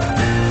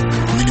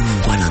 ምንም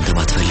እንኳን አንተ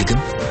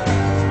ባትፈልግም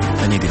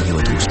እኔ ግን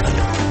ህይወቴ ውስጥ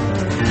አለሁ።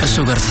 እሱ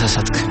ጋር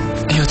ተሳሳትክ።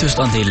 ህይወቴ ውስጥ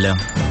አንተ የለም።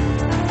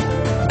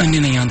 እኔ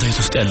ነኝ አንተ ህይወት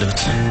ውስጥ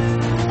ያለሁት።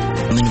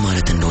 ምን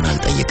ማለት እንደሆነ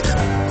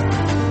አልጠየቅህም።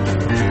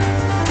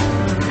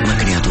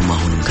 ምክንያቱም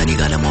አሁንም ከኔ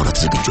ጋር ለማውራት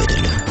ዝግጁ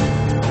አይደለም።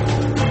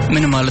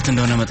 ምን ማለት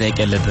እንደሆነ መጠየቅ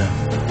ያለብህ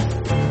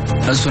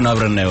እሱን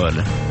አብረን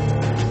እናየዋለን።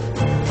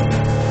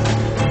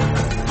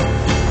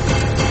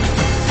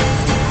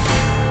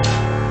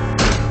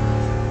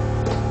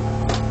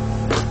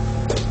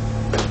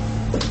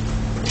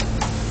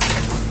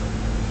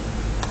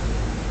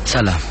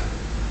 ሰላም።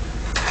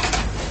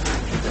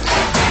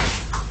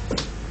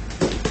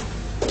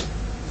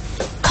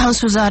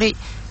 ካንሱ ዛሬ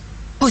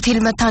ሆቴል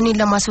መታኔን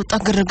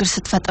ለማስወጣት ግርግር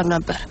ስትፈጥር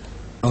ነበር።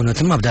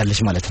 እውነትም አብዳለች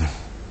ማለት ነው?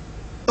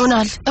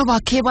 ኡናል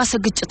እባክህ የባሰ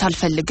ግጭት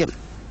አልፈልግም።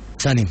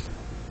 ሰኒም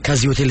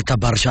ከዚህ ሆቴል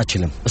ልታባርሽ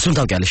አትችልም። እሱን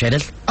ታውቂያለሽ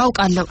አይደል?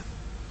 አውቃለሁ፣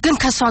 ግን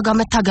ከሷ ጋር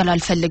መታገል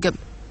አልፈልግም።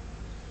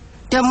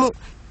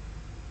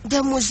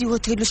 ደሞ እዚህ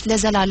ሆቴል ውስጥ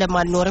ለዘላለም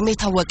አልኖርም።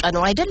 የታወቀ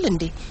ነው አይደል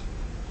እንዴ?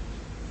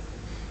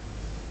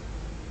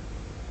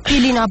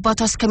 ሄሊና አባቷ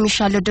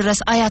እስከሚሻለው ድረስ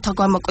አያቷ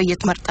ጋር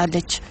መቆየት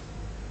መርጣለች።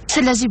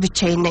 ስለዚህ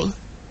ብቻዬን ነኝ።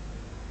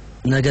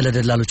 ነገ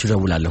ለደላሎቹ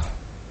ደውላለሁ።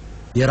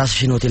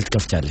 የራስሽን ሆቴል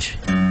ትከፍቻለሽ።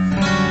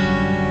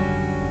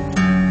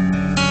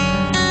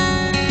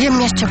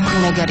 የሚያስቸኩል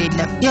ነገር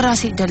የለም።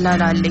 የራሴ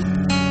ደላላ አለኝ።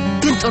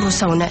 ግን ጥሩ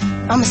ሰው ነህ።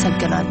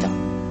 አመሰግናለሁ።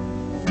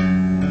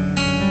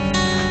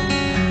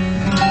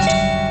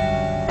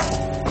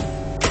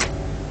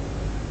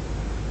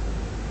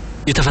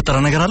 የተፈጠረ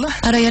ነገር አለ?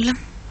 አረ የለም።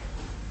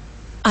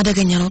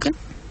 አደገኛ ነው ግን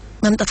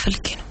መምጣት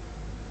ፈልጌ ነው።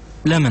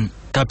 ለምን?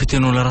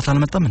 ካፒቴኑ ለራት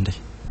አልመጣም እንዴ?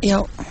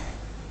 ያው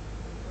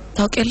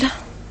ታውቂያለህ፣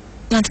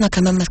 ትናንትና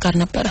ከመመት ጋር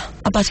ነበረ።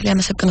 አባቴ ላይ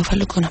ያመሰግነው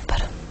ፈልጎ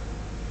ነበር።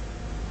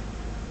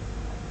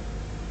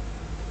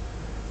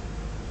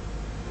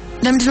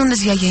 ለምንድነው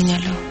እንደዚህ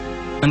ያየኛለሁ?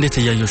 እንዴት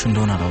እያየሽ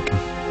እንደሆነ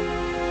አላውቅም።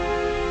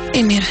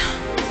 ኢሚር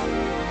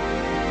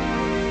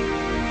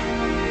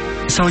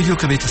ሰውየው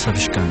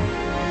ከቤተሰብሽ ጋር ነው።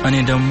 እኔ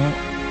ደግሞ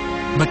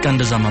በቃ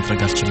እንደዛ ማድረግ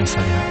አልችልም።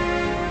 ፈሪሃ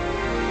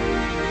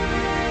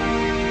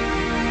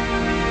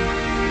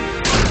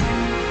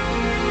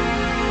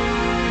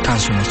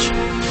ካንሱ ነች።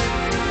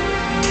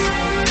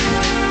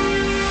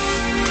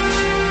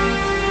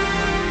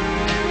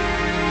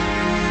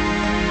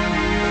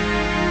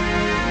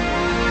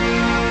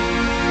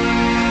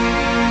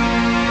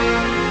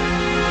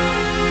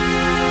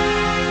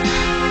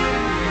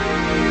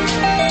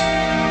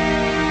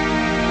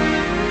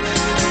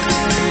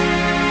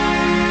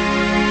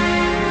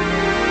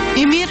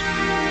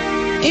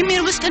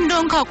 ኢሚር ውስጥ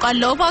እንደሆን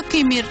ካውቃለሁ። እባክህ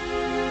ኢሚር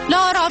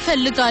ላወራ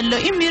እፈልጋለሁ።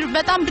 ኢሚር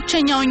በጣም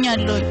ብቸኛ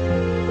ሆኛለሁ።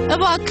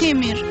 እባክህ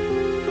ኢሚር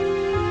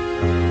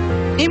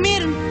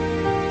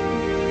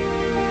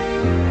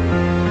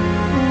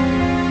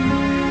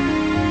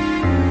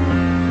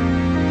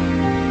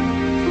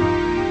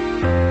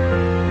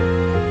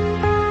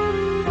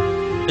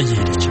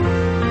እየሄደች ነው።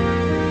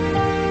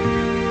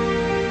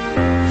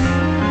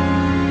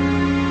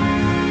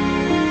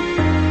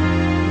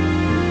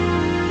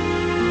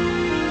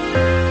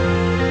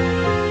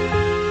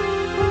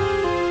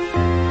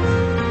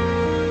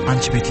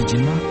 አንቺ ቤት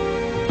ሂጂና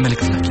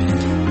መልእክት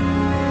ላኪልኝ።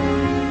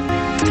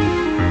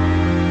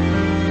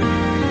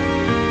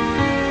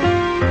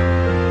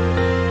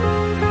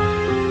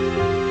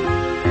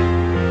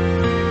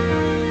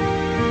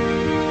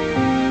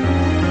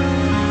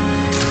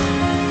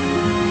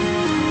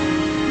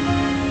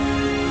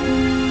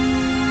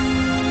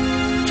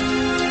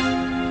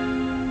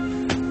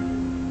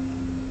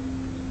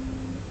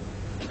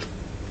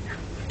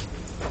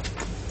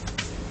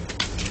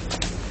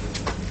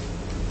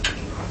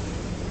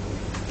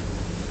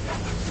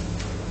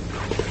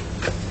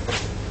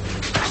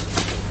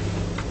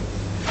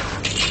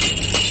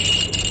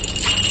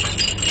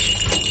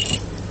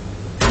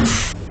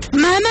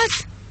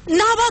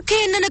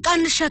 ይሄንን ዕቃ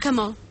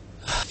እንሸከመው።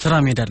 ስራ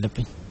መሄድ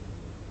አለብኝ።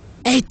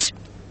 እጭ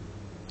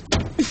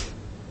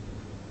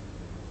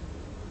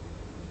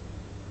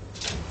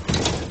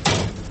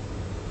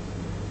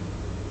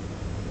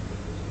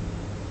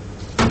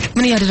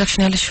ምን ያደረግሽ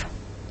ነው ያለሽው?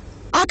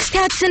 አቶ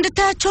አክስቴያት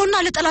እንድታያቸውና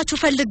ለጠላችሁ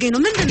ፈልጌ ነው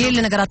ምንድነው የሌለ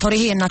ነገር አታውሪ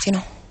ይሄ እናቴ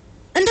ነው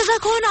እንደዛ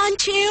ከሆነ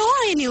አንቺ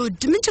የኔ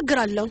ውድ ምን ችግር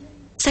አለው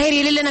ሳይር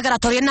የሌለ ነገር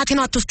አታውሪ እናቴ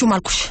ነው አትወስጁ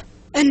ማልኩሽ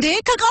እንዴ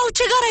ከቃውቼ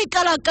ጋር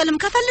አይቀላቀልም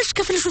ከፈልሽ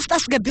ክፍልሽ ውስጥ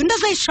አስገቢው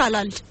እንደዛ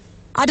ይሻላል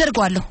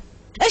አደርጋለሁ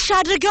እሺ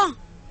አድርጊዋ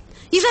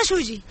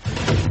ይዘሽው ሂጂ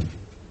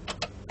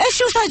እሺ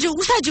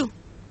ውሰጂው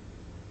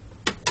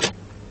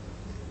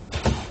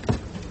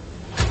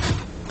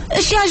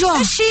እሺ ያዥዋ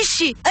እሺ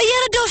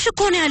እየረዳሁሽ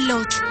እኮ ነው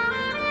ያለሁት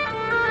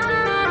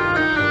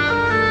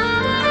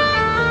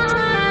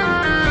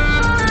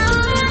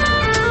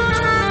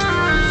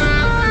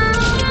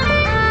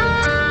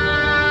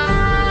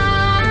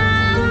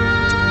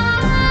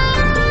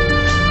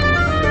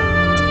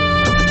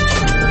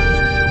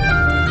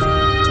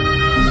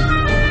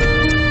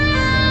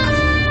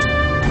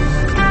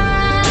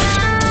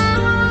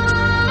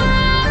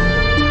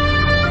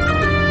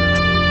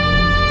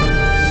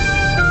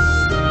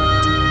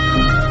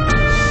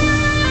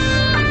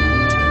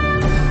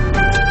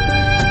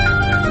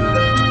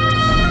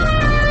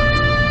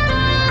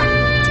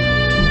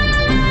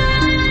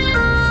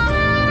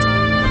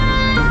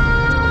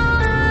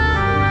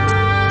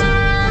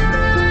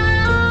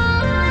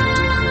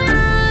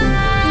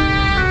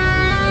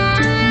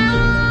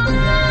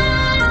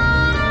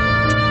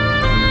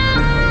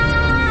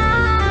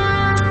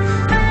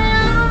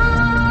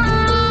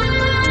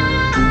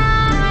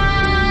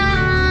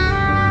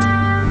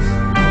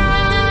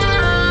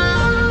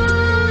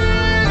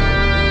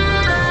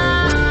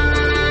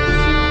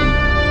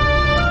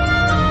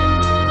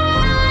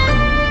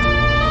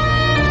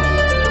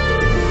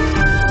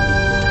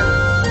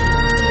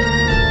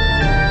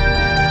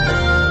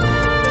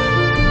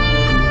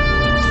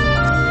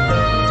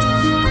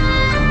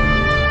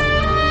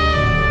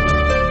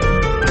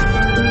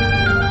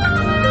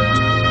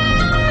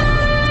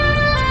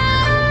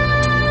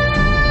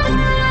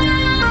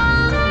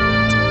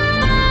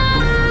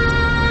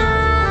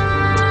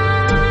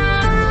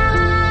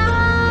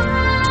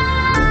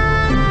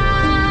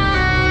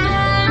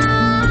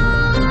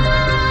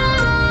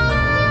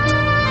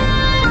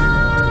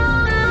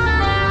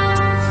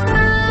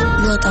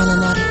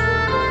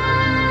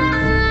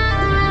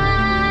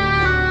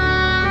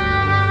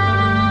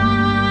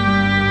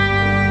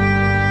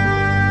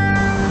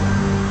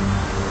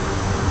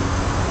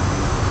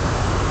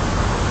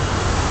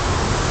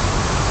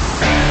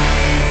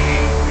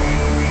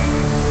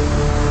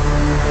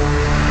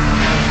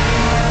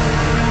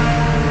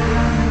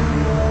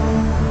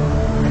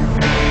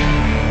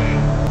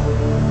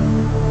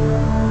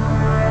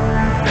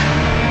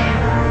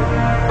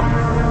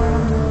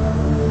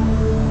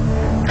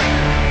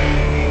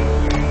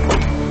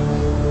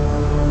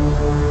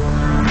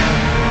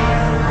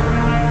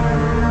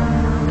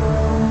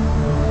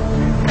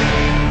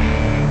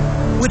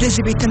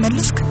ወደዚህ ቤት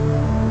ተመለስክ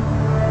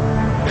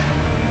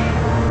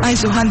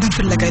አይዞህ አንተን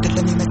ፍለጋ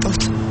አይደለም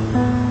የመጣሁት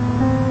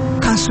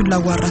ካንሱን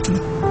ላዋራት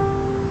ነው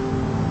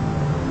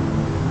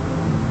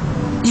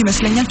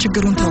ይመስለኛል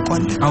ችግሩን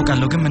ታውቃለህ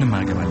አውቃለሁ ግን ምንም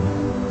አያገባኝ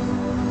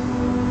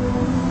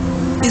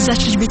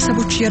የዛች ልጅ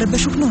ቤተሰቦች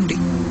እየረበሹህ ነው እንዴ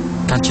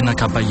ካንቺና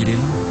ካባዬ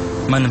ሌላ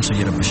ማንም ሰው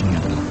እየረበሽኝ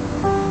አይደለም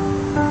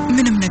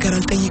ምንም ነገር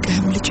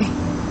አልጠይቀህም ልጄ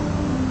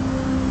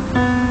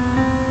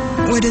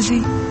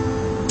ወደዚህ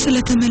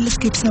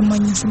ስለተመለስክ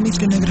የተሰማኝን ስሜት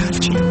ልነግርህ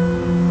አልችልም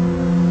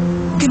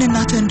ግን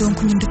እናትህ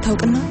እንደሆንኩኝ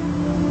እንድታውቅና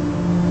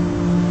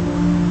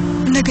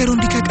ነገሩ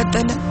እንዲህ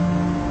ከቀጠለ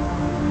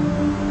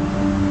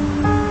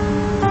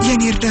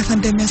የኔ እርዳታ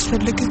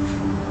እንደሚያስፈልግ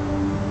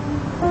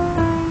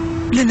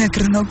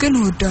ልነግርህ ነው ግን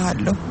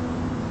እወድሃለሁ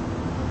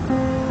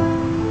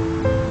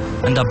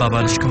እንደ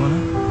አባባልሽ ከሆነ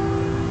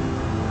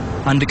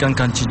አንድ ቀን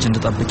ካንቺ እጅ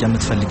እንድጠብቅ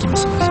የምትፈልግ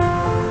ይመስላል